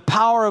seeing the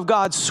power of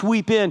God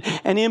sweep in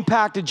and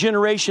impact a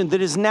generation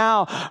that is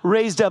now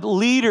raised up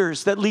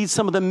leaders that lead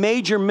some of the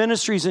major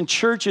ministries and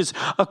churches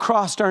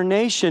across our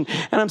nation.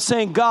 And I'm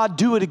saying, God,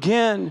 do it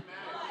again.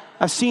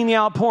 I've seen the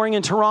outpouring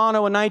in Toronto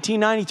in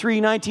 1993,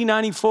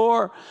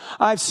 1994.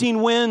 I've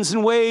seen winds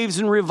and waves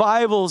and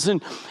revivals,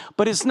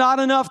 but it's not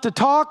enough to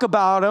talk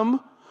about them.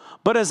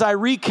 But as I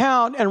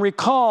recount and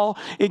recall,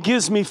 it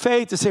gives me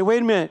faith to say,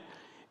 wait a minute,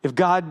 if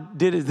God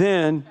did it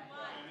then,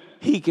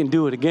 He can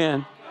do it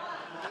again.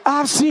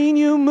 I've seen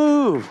you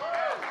move.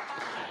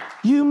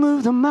 You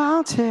move the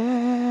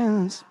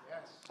mountains.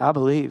 I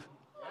believe.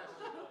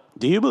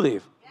 Do you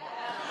believe?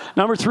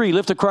 Number 3,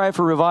 lift a cry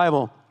for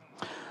revival.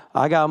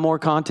 I got more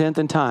content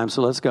than time,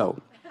 so let's go.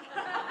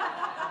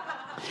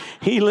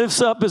 He lifts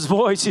up his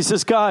voice. He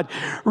says, God,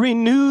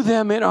 renew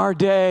them in our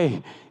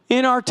day,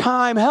 in our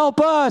time.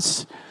 Help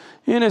us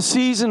in a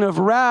season of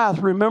wrath.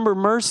 Remember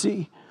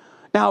mercy.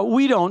 Now,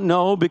 we don't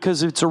know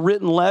because it's a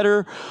written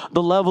letter,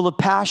 the level of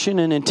passion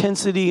and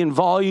intensity and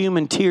volume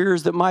and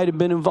tears that might have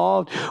been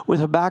involved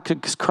with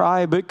Habakkuk's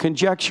cry, but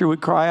conjecture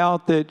would cry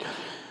out that,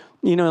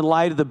 in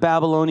light of the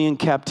Babylonian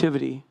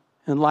captivity,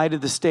 in light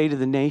of the state of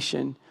the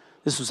nation,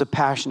 this was a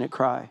passionate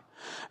cry.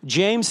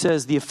 James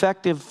says the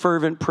effective,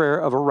 fervent prayer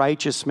of a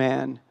righteous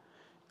man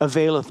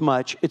availeth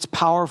much. It's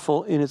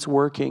powerful in its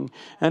working.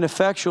 And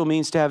effectual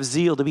means to have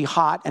zeal, to be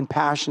hot and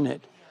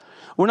passionate.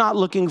 We're not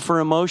looking for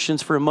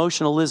emotions for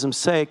emotionalism's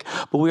sake,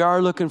 but we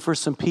are looking for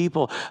some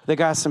people that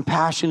got some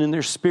passion in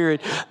their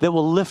spirit that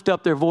will lift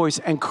up their voice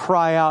and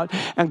cry out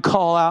and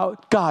call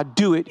out, God,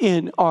 do it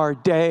in our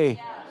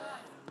day.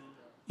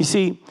 You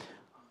see,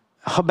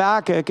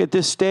 Habakkuk at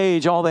this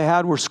stage, all they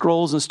had were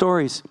scrolls and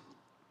stories.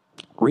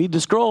 Read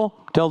the scroll,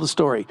 tell the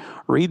story.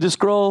 Read the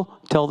scroll,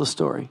 tell the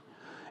story.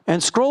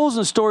 And scrolls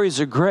and stories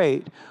are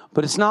great,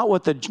 but it's not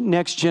what the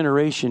next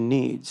generation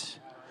needs.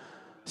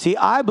 See,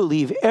 I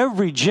believe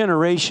every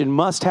generation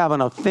must have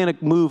an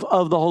authentic move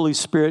of the Holy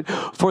Spirit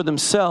for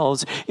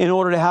themselves in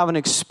order to have an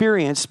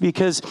experience,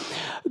 because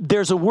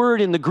there's a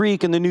word in the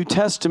Greek in the New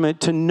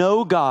Testament, to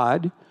know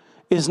God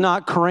is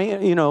not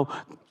cranium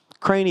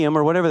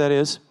or whatever that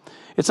is.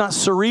 It's not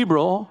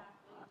cerebral.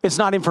 It's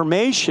not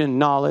information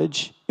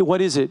knowledge.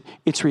 What is it?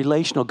 It's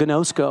relational,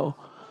 gnosko.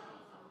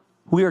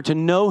 We are to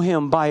know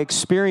him by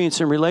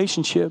experience and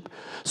relationship.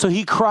 So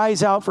he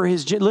cries out for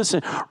his,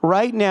 listen,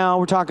 right now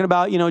we're talking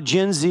about,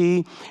 Gen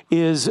Z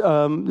is,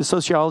 the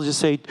sociologists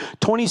say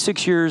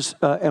 26 years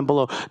and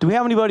below. Do we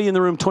have anybody in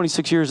the room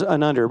 26 years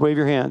and under? Wave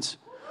your hands.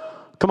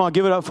 Come on,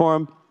 give it up for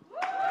them.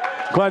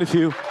 Quite a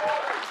few.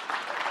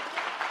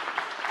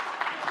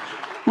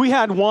 We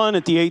had one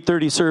at the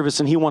 8:30 service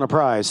and he won a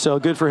prize, so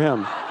good for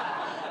him.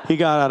 He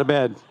got out of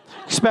bed.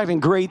 Expecting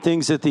great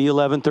things at the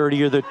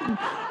 11:30 or the...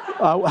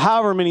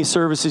 however many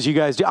services you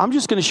guys do. I'm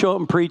just going to show up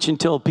and preach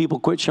until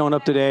people quit showing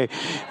up today,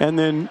 and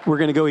then we're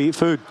going to go eat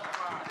food.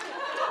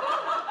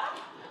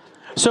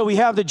 So we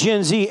have the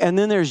Gen Z, and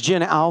then there's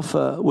Gen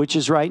Alpha, which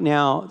is right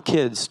now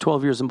kids,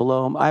 12 years and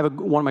below. I have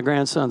one of my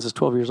grandsons is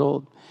 12 years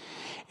old,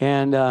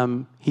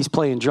 and he's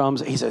playing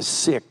drums. He's a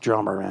sick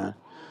drummer, man.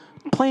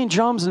 Playing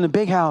drums in the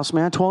big house,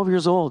 man, 12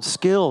 years old.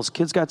 Skills.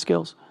 Kids got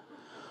skills.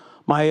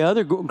 My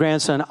other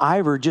grandson,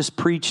 Ivor, just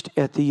preached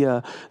at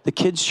the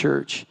kids'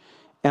 church.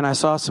 And I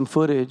saw some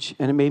footage,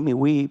 and it made me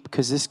weep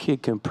because this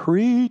kid can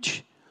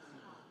preach.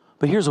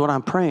 But here's what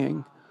I'm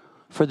praying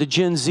for the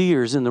Gen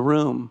Zers in the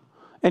room.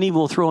 And even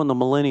we'll throw in the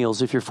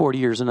millennials if you're 40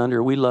 years and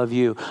under. We love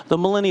you. The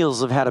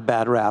millennials have had a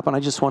bad rap, and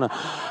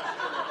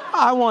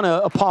I want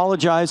to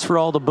apologize for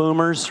all the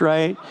boomers,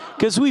 right?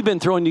 Because we've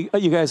been throwing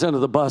you guys under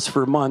the bus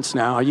for months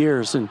now,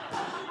 years. And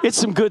it's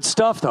some good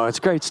stuff, though. It's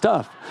great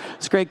stuff.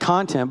 It's great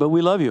content, but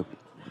we love you.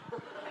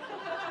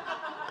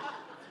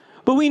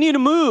 But we need to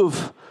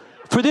move.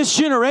 For this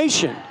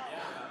generation,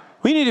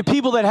 we needed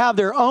people that have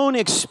their own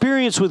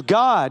experience with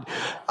God.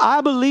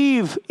 I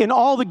believe in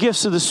all the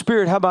gifts of the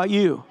Spirit. How about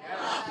you?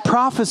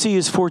 Prophecy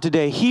is for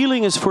today.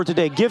 Healing is for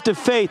today. Gift of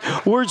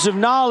faith, words of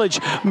knowledge,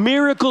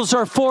 miracles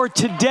are for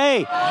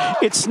today.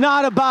 It's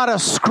not about a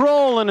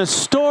scroll and a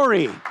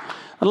story.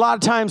 A lot of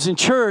times in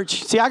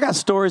church, see, I got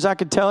stories I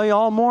could tell you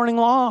all morning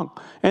long,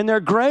 and they're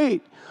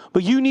great,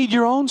 but you need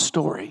your own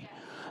story.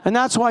 And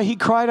that's why he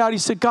cried out. He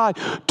said, God,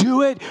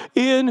 do it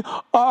in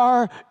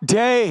our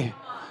day.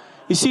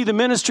 You see, the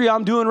ministry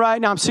I'm doing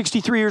right now, I'm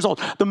 63 years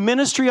old. The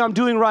ministry I'm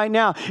doing right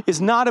now is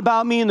not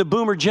about me and the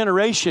boomer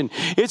generation.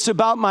 It's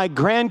about my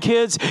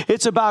grandkids.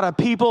 It's about a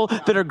people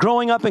that are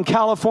growing up in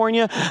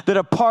California that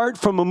apart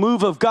from a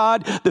move of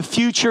God, the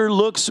future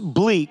looks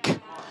bleak.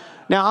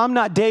 Now, I'm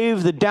not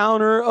Dave the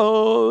downer.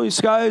 Oh, the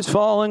sky is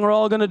falling. We're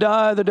all going to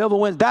die. The devil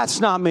wins. That's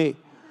not me.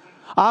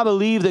 I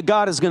believe that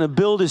God is going to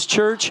build his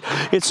church.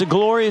 It's a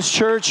glorious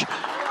church,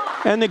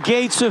 and the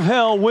gates of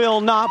hell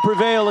will not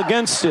prevail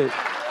against it.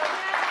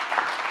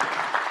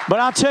 But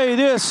I'll tell you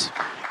this,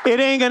 it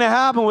ain't going to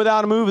happen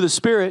without a move of the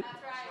Spirit.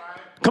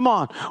 Come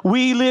on.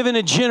 We live in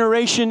a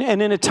generation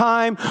and in a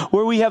time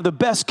where we have the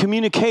best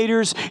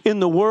communicators in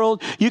the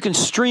world. You can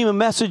stream a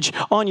message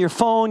on your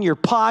phone, your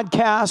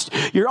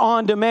podcast, your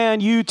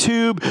on-demand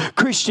YouTube,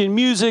 Christian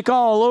music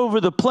all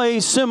over the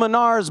place,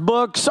 seminars,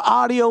 books,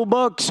 audio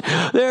books.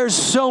 There's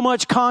so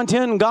much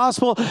content and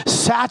gospel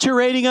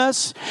saturating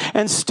us.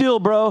 And still,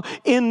 bro,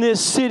 in this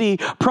city,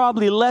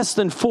 probably less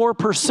than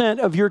 4%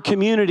 of your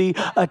community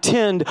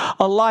attend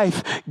a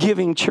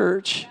life-giving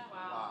church.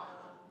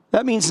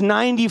 That means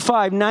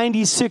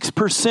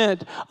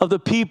 96% of the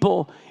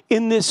people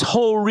in this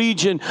whole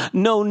region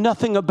know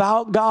nothing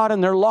about God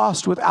and they're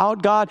lost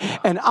without God.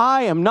 And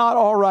I am not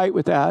all right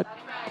with that.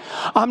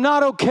 I'm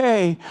not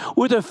okay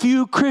with a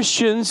few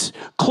Christians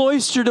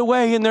cloistered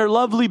away in their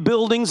lovely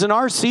buildings and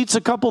our seats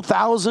a couple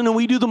thousand and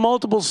we do the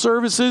multiple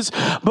services,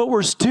 but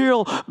we're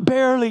still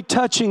barely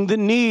touching the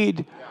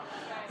need.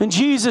 And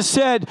Jesus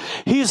said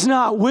he's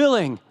not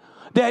willing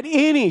that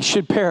any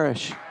should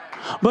perish,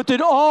 but that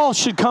all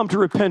should come to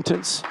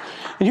repentance.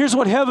 And here's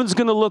what heaven's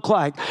going to look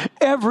like.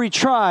 Every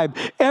tribe,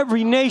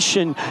 every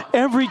nation,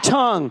 every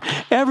tongue,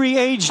 every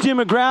age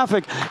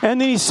demographic.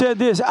 And then he said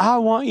this, I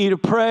want you to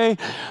pray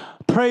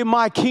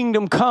my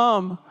kingdom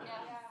come.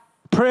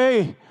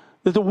 Pray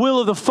that the will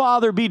of the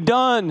Father be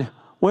done.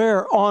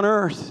 Where? On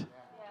earth.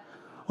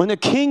 When the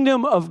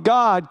kingdom of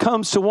God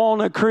comes to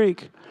Walnut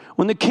Creek,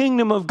 when the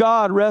kingdom of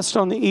God rests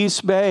on the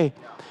East Bay,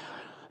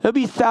 there'll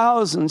be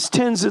thousands,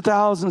 tens of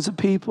thousands of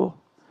people.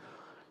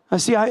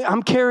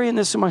 I'm carrying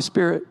this in my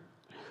spirit.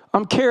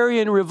 I'm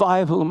carrying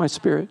revival in my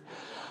spirit.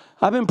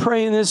 I've been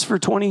praying this for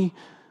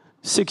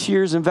 26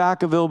 years in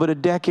Vacaville, but a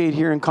decade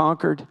here in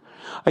Concord.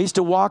 I used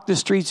to walk the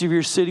streets of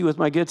your city with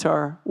my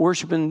guitar,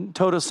 worship in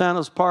Todos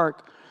Santos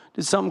Park.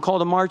 Did something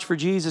called a March for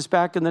Jesus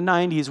back in the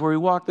 90s where we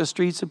walked the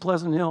streets of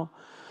Pleasant Hill.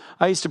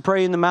 I used to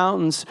pray in the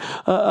mountains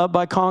up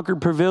by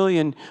Concord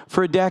Pavilion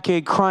for a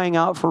decade, crying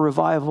out for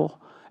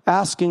revival,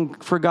 asking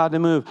for God to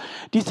move.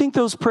 Do you think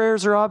those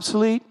prayers are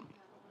obsolete?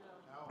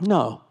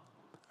 No.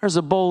 There's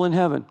a bowl in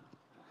heaven.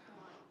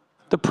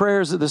 The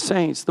prayers of the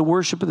saints, the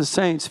worship of the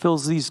saints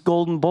fills these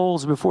golden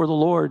bowls before the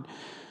Lord.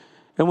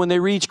 And when they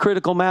reach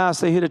critical mass,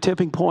 they hit a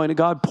tipping point, and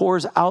God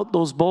pours out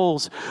those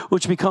bowls,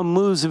 which become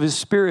moves of his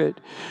Spirit.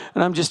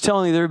 And I'm just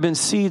telling you, there have been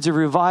seeds of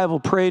revival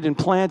prayed and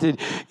planted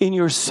in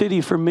your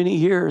city for many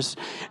years.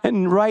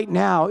 And right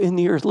now in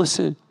the earth,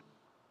 listen,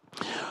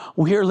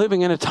 we are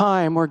living in a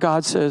time where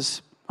God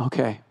says,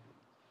 okay,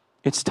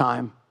 it's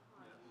time.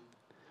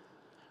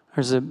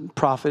 There's a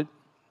prophet.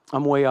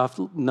 I'm way off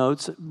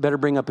notes. Better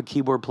bring up a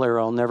keyboard player.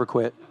 I'll never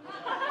quit.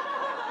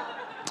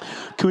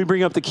 Can we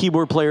bring up the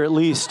keyboard player at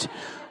least?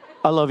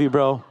 I love you,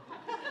 bro.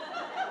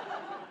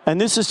 And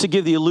this is to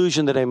give the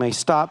illusion that I may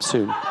stop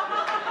soon.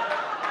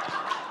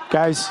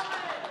 Guys,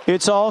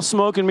 it's all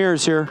smoke and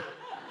mirrors here.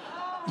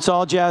 It's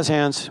all jazz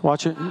hands.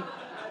 Watch it.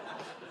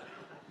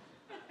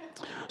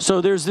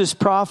 So there's this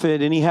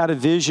prophet, and he had a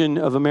vision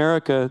of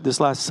America this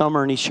last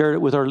summer, and he shared it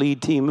with our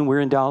lead team, and we're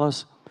in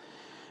Dallas.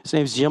 His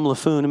name's Jim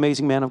LaFoon,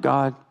 amazing man of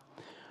God.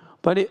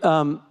 But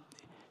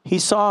he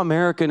saw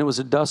America, and it was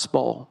a dust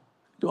bowl,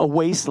 a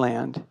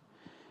wasteland.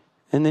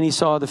 And then he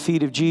saw the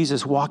feet of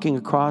Jesus walking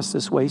across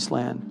this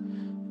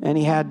wasteland. And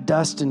he had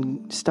dust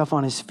and stuff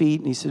on his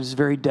feet, and he said he was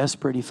very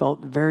desperate. He felt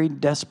very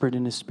desperate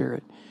in his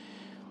spirit.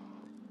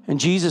 And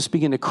Jesus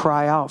began to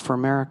cry out for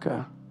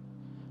America.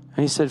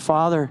 And he said,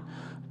 Father,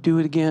 do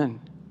it again.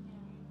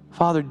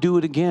 Father, do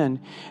it again.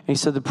 And he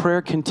said the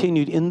prayer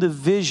continued. In the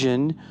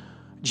vision,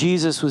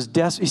 Jesus was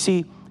desperate. You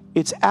see,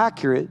 it's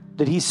accurate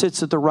that he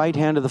sits at the right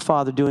hand of the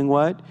Father doing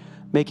what?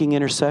 Making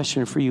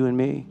intercession for you and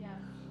me. Yeah.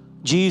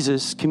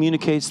 Jesus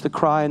communicates the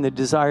cry and the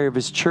desire of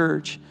his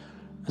church.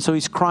 And so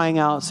he's crying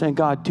out saying,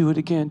 God, do it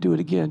again, do it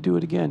again, do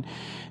it again.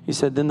 He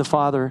said, then the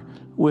Father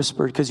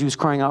whispered, because he was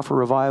crying out for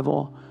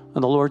revival.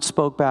 And the Lord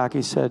spoke back.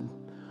 He said,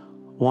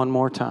 one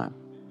more time.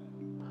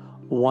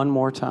 One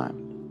more time.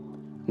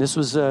 And this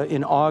was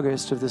in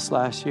August of this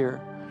last year.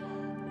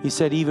 He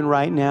said, even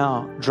right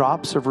now,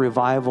 drops of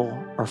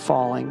revival are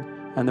falling,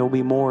 and there will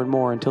be more and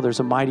more until there's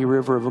a mighty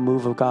river of a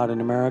move of God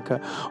in America.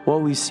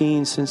 What we've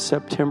seen since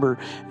September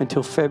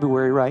until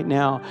February right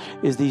now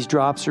is these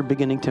drops are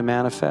beginning to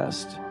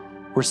manifest.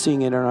 We're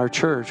seeing it in our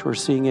church. We're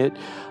seeing it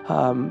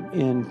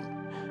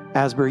in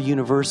Asbury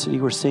University.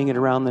 We're seeing it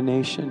around the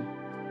nation.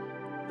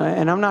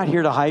 And I'm not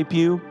here to hype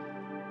you.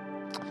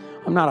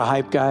 I'm not a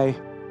hype guy.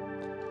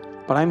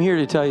 But I'm here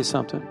to tell you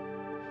something.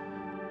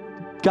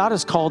 God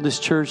has called this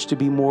church to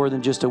be more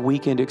than just a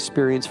weekend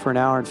experience for an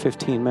hour and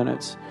 15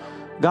 minutes.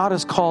 God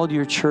has called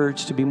your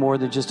church to be more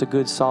than just a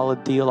good,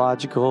 solid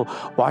theological,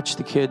 watch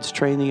the kids,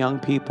 train the young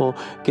people,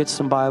 get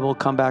some Bible,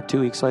 come back 2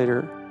 weeks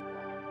later.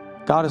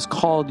 God has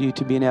called you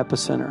to be an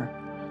epicenter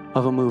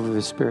of a move of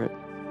his Spirit.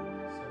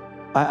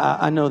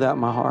 I know that in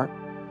my heart.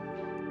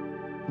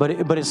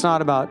 But it's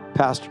not about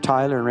Pastor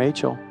Tyler and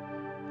Rachel.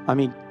 I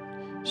mean,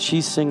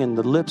 she's singing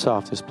the lips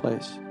off this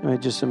place. I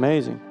mean, just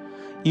amazing.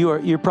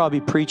 You're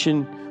probably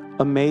preaching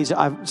amazing.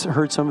 I've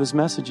heard some of his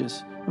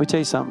messages. Let me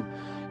tell you something.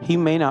 He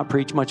may not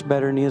preach much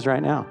better than he is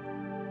right now.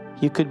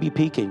 You could be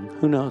peaking.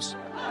 Who knows?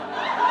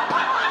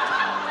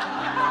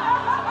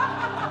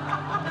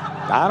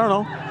 I don't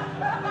know.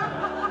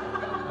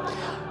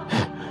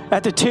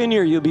 At the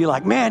 10-year, you'll be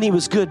like, man, he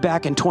was good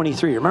back in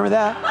 23. Remember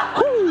that?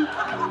 Woo!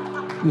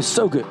 He was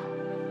so good.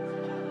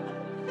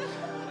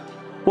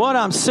 What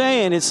I'm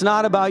saying, it's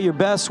not about your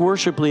best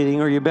worship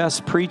leading or your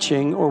best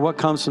preaching or what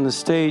comes from the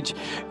stage.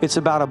 It's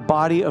about a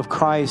body of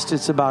Christ.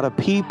 It's about a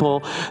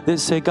people that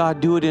say, God,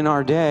 do it in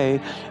our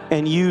day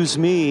and use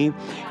me.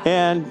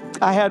 And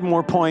I had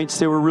more points.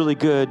 They were really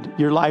good.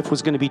 Your life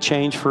was going to be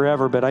changed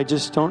forever, but I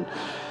just don't.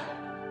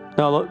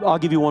 No, I'll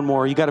give you one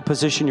more. You got to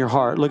position your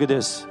heart. Look at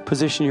this.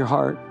 Position your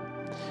heart.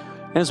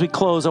 And as we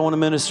close, I want to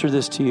minister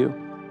this to you.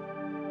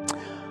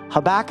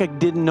 Habakkuk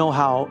didn't know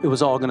how it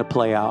was all going to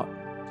play out.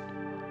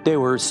 They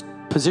were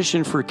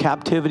positioned for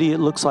captivity. It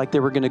looks like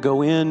they were going to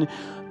go in.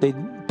 They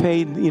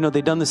paid,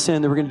 they'd done the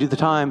sin. They were going to do the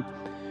time.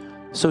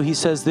 So he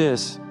says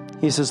this.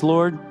 He says,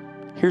 Lord,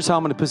 here's how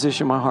I'm going to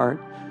position my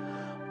heart.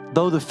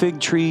 Though the fig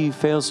tree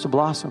fails to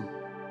blossom,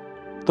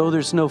 though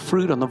there's no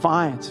fruit on the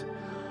vines,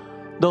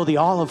 though the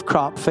olive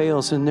crop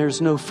fails and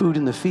there's no food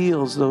in the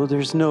fields, though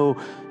there's no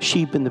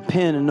sheep in the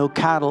pen and no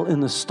cattle in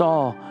the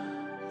stall,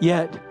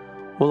 yet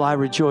will I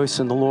rejoice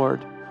in the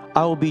Lord.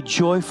 I will be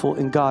joyful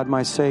in God,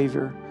 my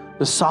Savior.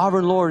 The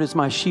sovereign Lord is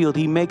my shield.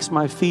 He makes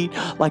my feet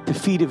like the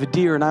feet of a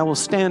deer, and I will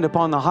stand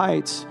upon the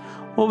heights.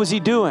 What was he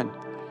doing?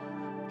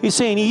 He's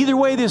saying, either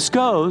way this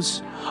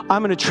goes,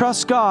 I'm going to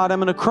trust God, I'm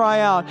going to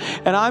cry out,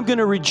 and I'm going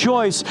to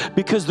rejoice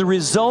because the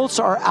results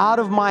are out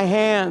of my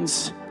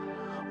hands.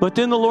 But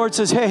then the Lord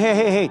says,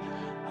 hey,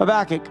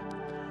 Habakkuk,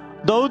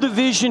 though the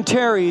vision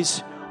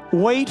tarries,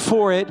 wait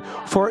for it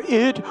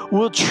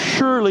will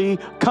surely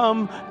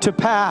come to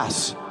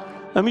pass.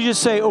 Let me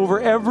just say,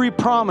 over every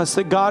promise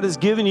that God has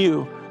given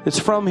you, it's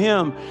from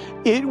him,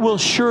 it will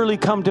surely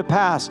come to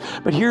pass.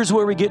 But here's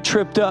where we get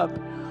tripped up.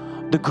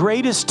 The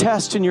greatest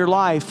test in your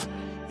life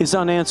is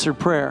unanswered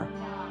prayer.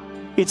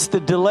 It's the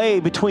delay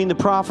between the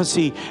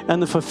prophecy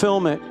and the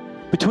fulfillment,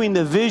 between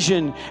the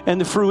vision and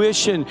the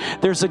fruition.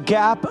 There's a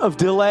gap of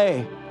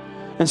delay.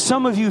 And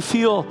some of you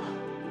feel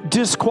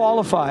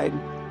disqualified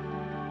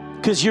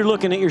because you're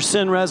looking at your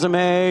sin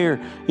resume,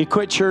 or you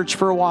quit church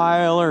for a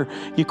while, or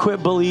you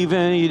quit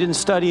believing, you didn't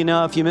study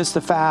enough, you missed the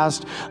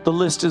fast, the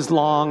list is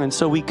long, and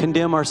so we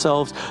condemn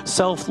ourselves,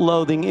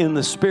 self-loathing in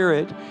the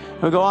spirit.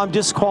 And we go, I'm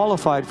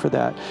disqualified for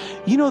that.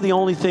 You know the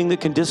only thing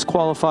that can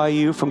disqualify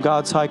you from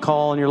God's high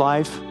call in your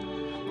life?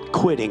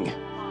 quitting.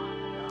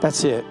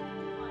 That's it.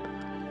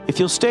 If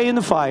you'll stay in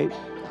the fight,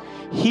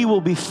 He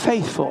will be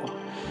faithful.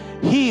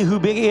 He who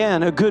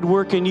began a good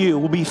work in you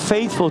will be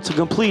faithful to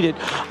complete it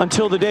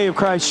until the day of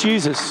Christ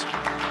Jesus.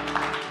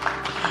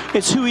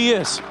 It's who He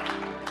is.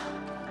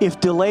 If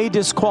delay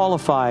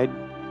disqualified,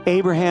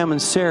 Abraham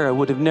and Sarah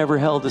would have never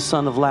held the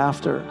son of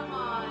laughter.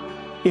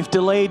 If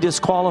delay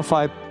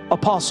disqualified,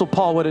 Apostle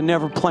Paul would have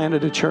never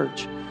planted a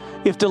church.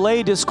 If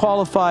delay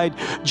disqualified,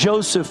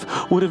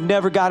 Joseph would have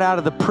never got out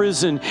of the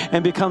prison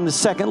and become the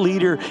second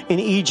leader in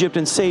Egypt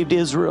and saved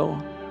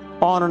Israel.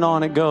 On and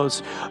on it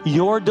goes.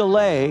 Your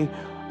delay,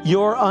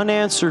 your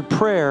unanswered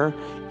prayer,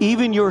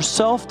 even your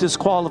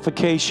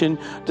self-disqualification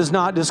does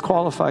not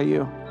disqualify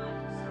you.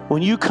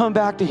 When you come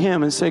back to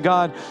Him and say,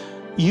 God,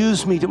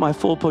 use me to my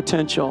full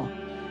potential,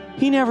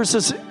 He never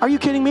says, are you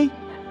kidding me?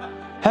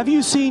 Have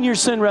you seen your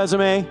sin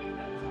resume?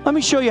 Let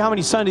me show you how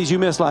many Sundays you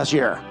missed last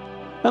year.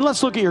 And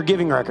let's look at your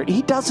giving record.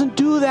 He doesn't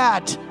do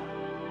that.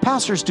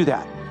 Pastors do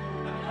that.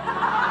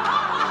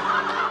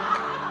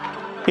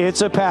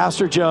 It's a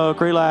pastor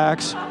joke.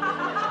 Relax.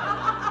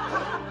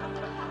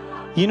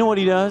 You know what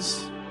He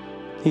does?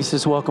 He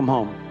says, welcome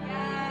home.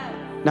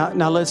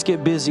 Now let's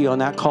get busy on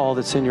that call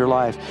that's in your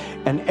life.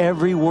 And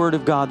every word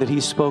of God that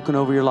He's spoken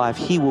over your life,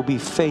 He will be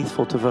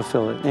faithful to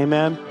fulfill it.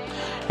 Amen?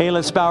 Hey,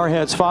 let's bow our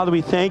heads. Father,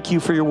 we thank You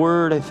for Your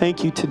word. I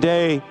thank You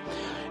today.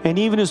 And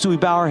even as we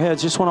bow our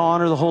heads, just want to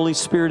honor the Holy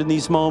Spirit in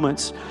these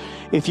moments.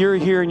 If you're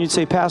here and you'd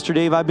say, Pastor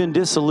Dave, I've been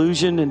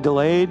disillusioned and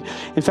delayed.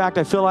 In fact,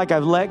 I feel like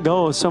I've let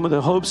go of some of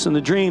the hopes and the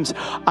dreams.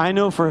 I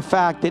know for a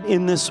fact that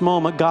in this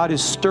moment, God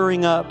is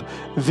stirring up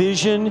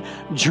vision,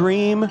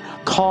 dream,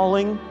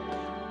 calling.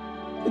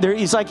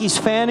 He's like He's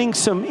fanning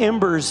some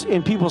embers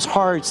in people's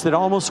hearts that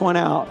almost went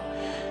out.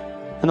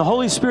 And the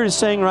Holy Spirit is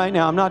saying right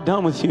now, I'm not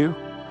done with you.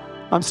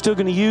 I'm still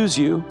going to use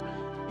you.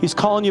 He's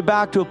calling you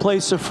back to a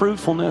place of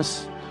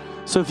fruitfulness.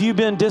 So if you've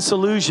been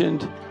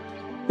disillusioned,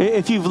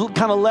 if you've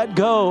kind of let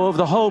go of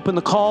the hope and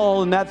the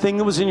call and that thing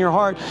that was in your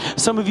heart,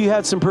 some of you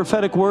had some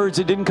prophetic words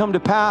that didn't come to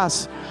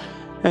pass,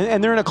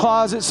 and they're in a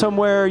closet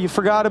somewhere, you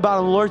forgot about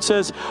them. The Lord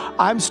says,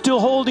 I'm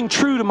still holding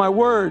true to my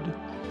word.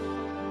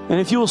 And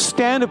if you will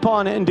stand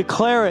upon it and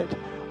declare it,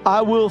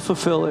 I will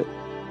fulfill it.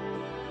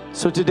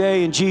 So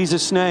today, in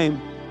Jesus'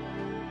 name,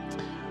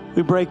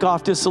 we break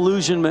off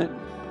disillusionment.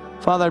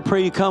 Father, I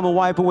pray You come and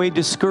wipe away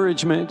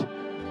discouragement.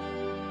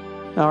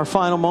 Now, our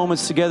final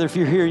moments together, if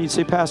you're here and you'd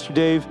say, Pastor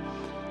Dave,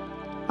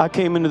 I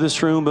came into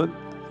this room, but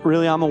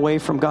really I'm away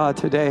from God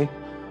today.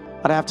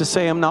 I'd have to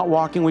say I'm not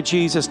walking with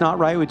Jesus, not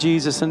right with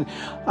Jesus, and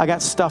I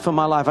got stuff in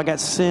my life. I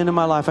got sin in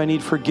my life. I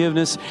need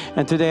forgiveness,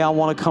 and today I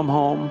want to come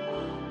home.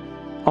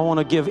 I want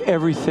to give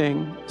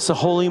everything. It's a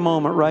holy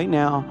moment right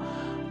now.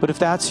 But if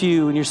that's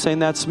you and you're saying,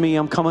 that's me,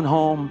 I'm coming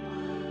home,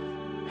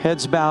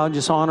 heads bowed,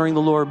 just honoring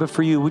the Lord. But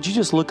for you, would you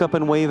just look up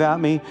and wave at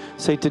me?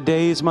 Say,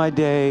 today is my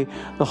day.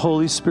 The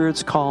Holy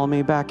Spirit's calling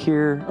me back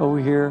here, over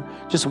here.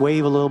 Just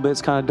wave a little bit.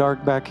 It's kind of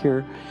dark back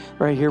here.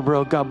 Right here,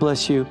 bro. God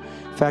bless you.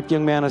 In fact,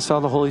 young man, I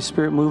saw the Holy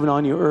Spirit moving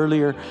on you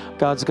earlier.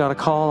 God's got a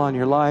call on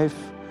your life.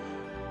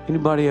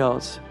 Anybody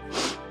else?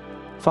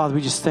 Father,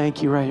 we just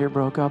thank You right here,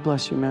 bro. God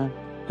bless you, man.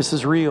 This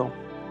is real.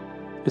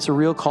 It's a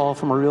real call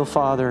from a real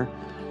Father.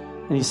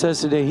 And He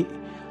says today,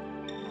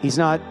 He's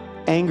not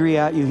angry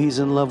at you, He's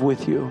in love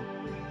with you.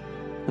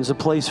 There's a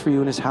place for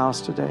you in His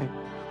house today.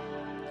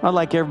 I'd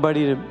like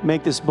everybody to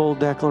make this bold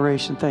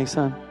declaration. Thanks,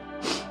 son.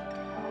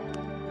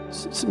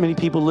 So many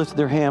people lifted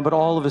their hand, but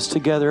all of us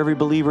together, every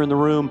believer in the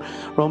room,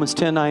 Romans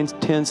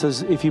 10:9-10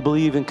 says, if you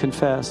believe and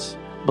confess,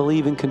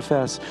 believe and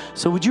confess.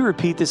 So would you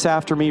repeat this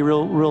after me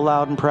real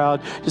loud and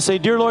proud? Just say,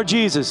 Dear Lord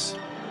Jesus,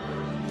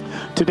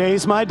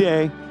 today's my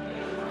day.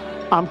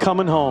 I'm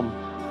coming home.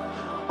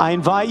 I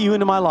invite You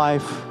into my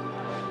life.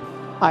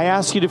 I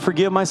ask You to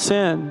forgive my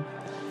sin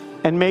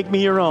and make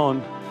me Your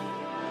own.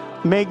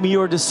 Make me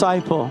Your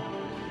disciple.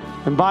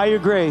 And by Your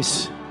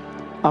grace,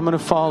 I'm going to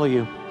follow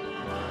You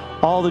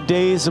all the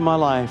days of my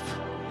life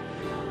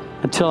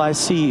until I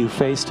see You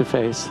face to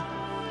face.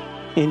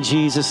 In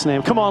Jesus'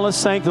 name. Come on,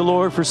 let's thank the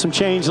Lord for some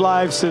changed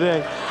lives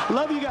today.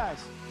 Love you guys.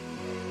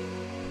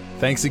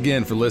 Thanks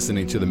again for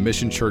listening to the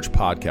Mission Church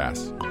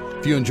podcast.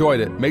 If you enjoyed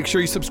it, make sure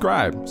you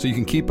subscribe so you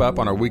can keep up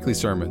on our weekly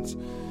sermons.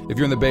 If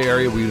you're in the Bay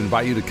Area, we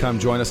invite you to come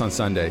join us on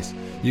Sundays.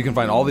 You can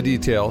find all the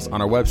details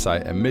on our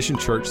website at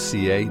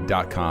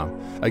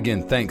missionchurchca.com.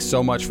 Again, thanks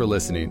so much for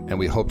listening, and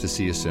we hope to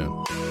see you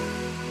soon.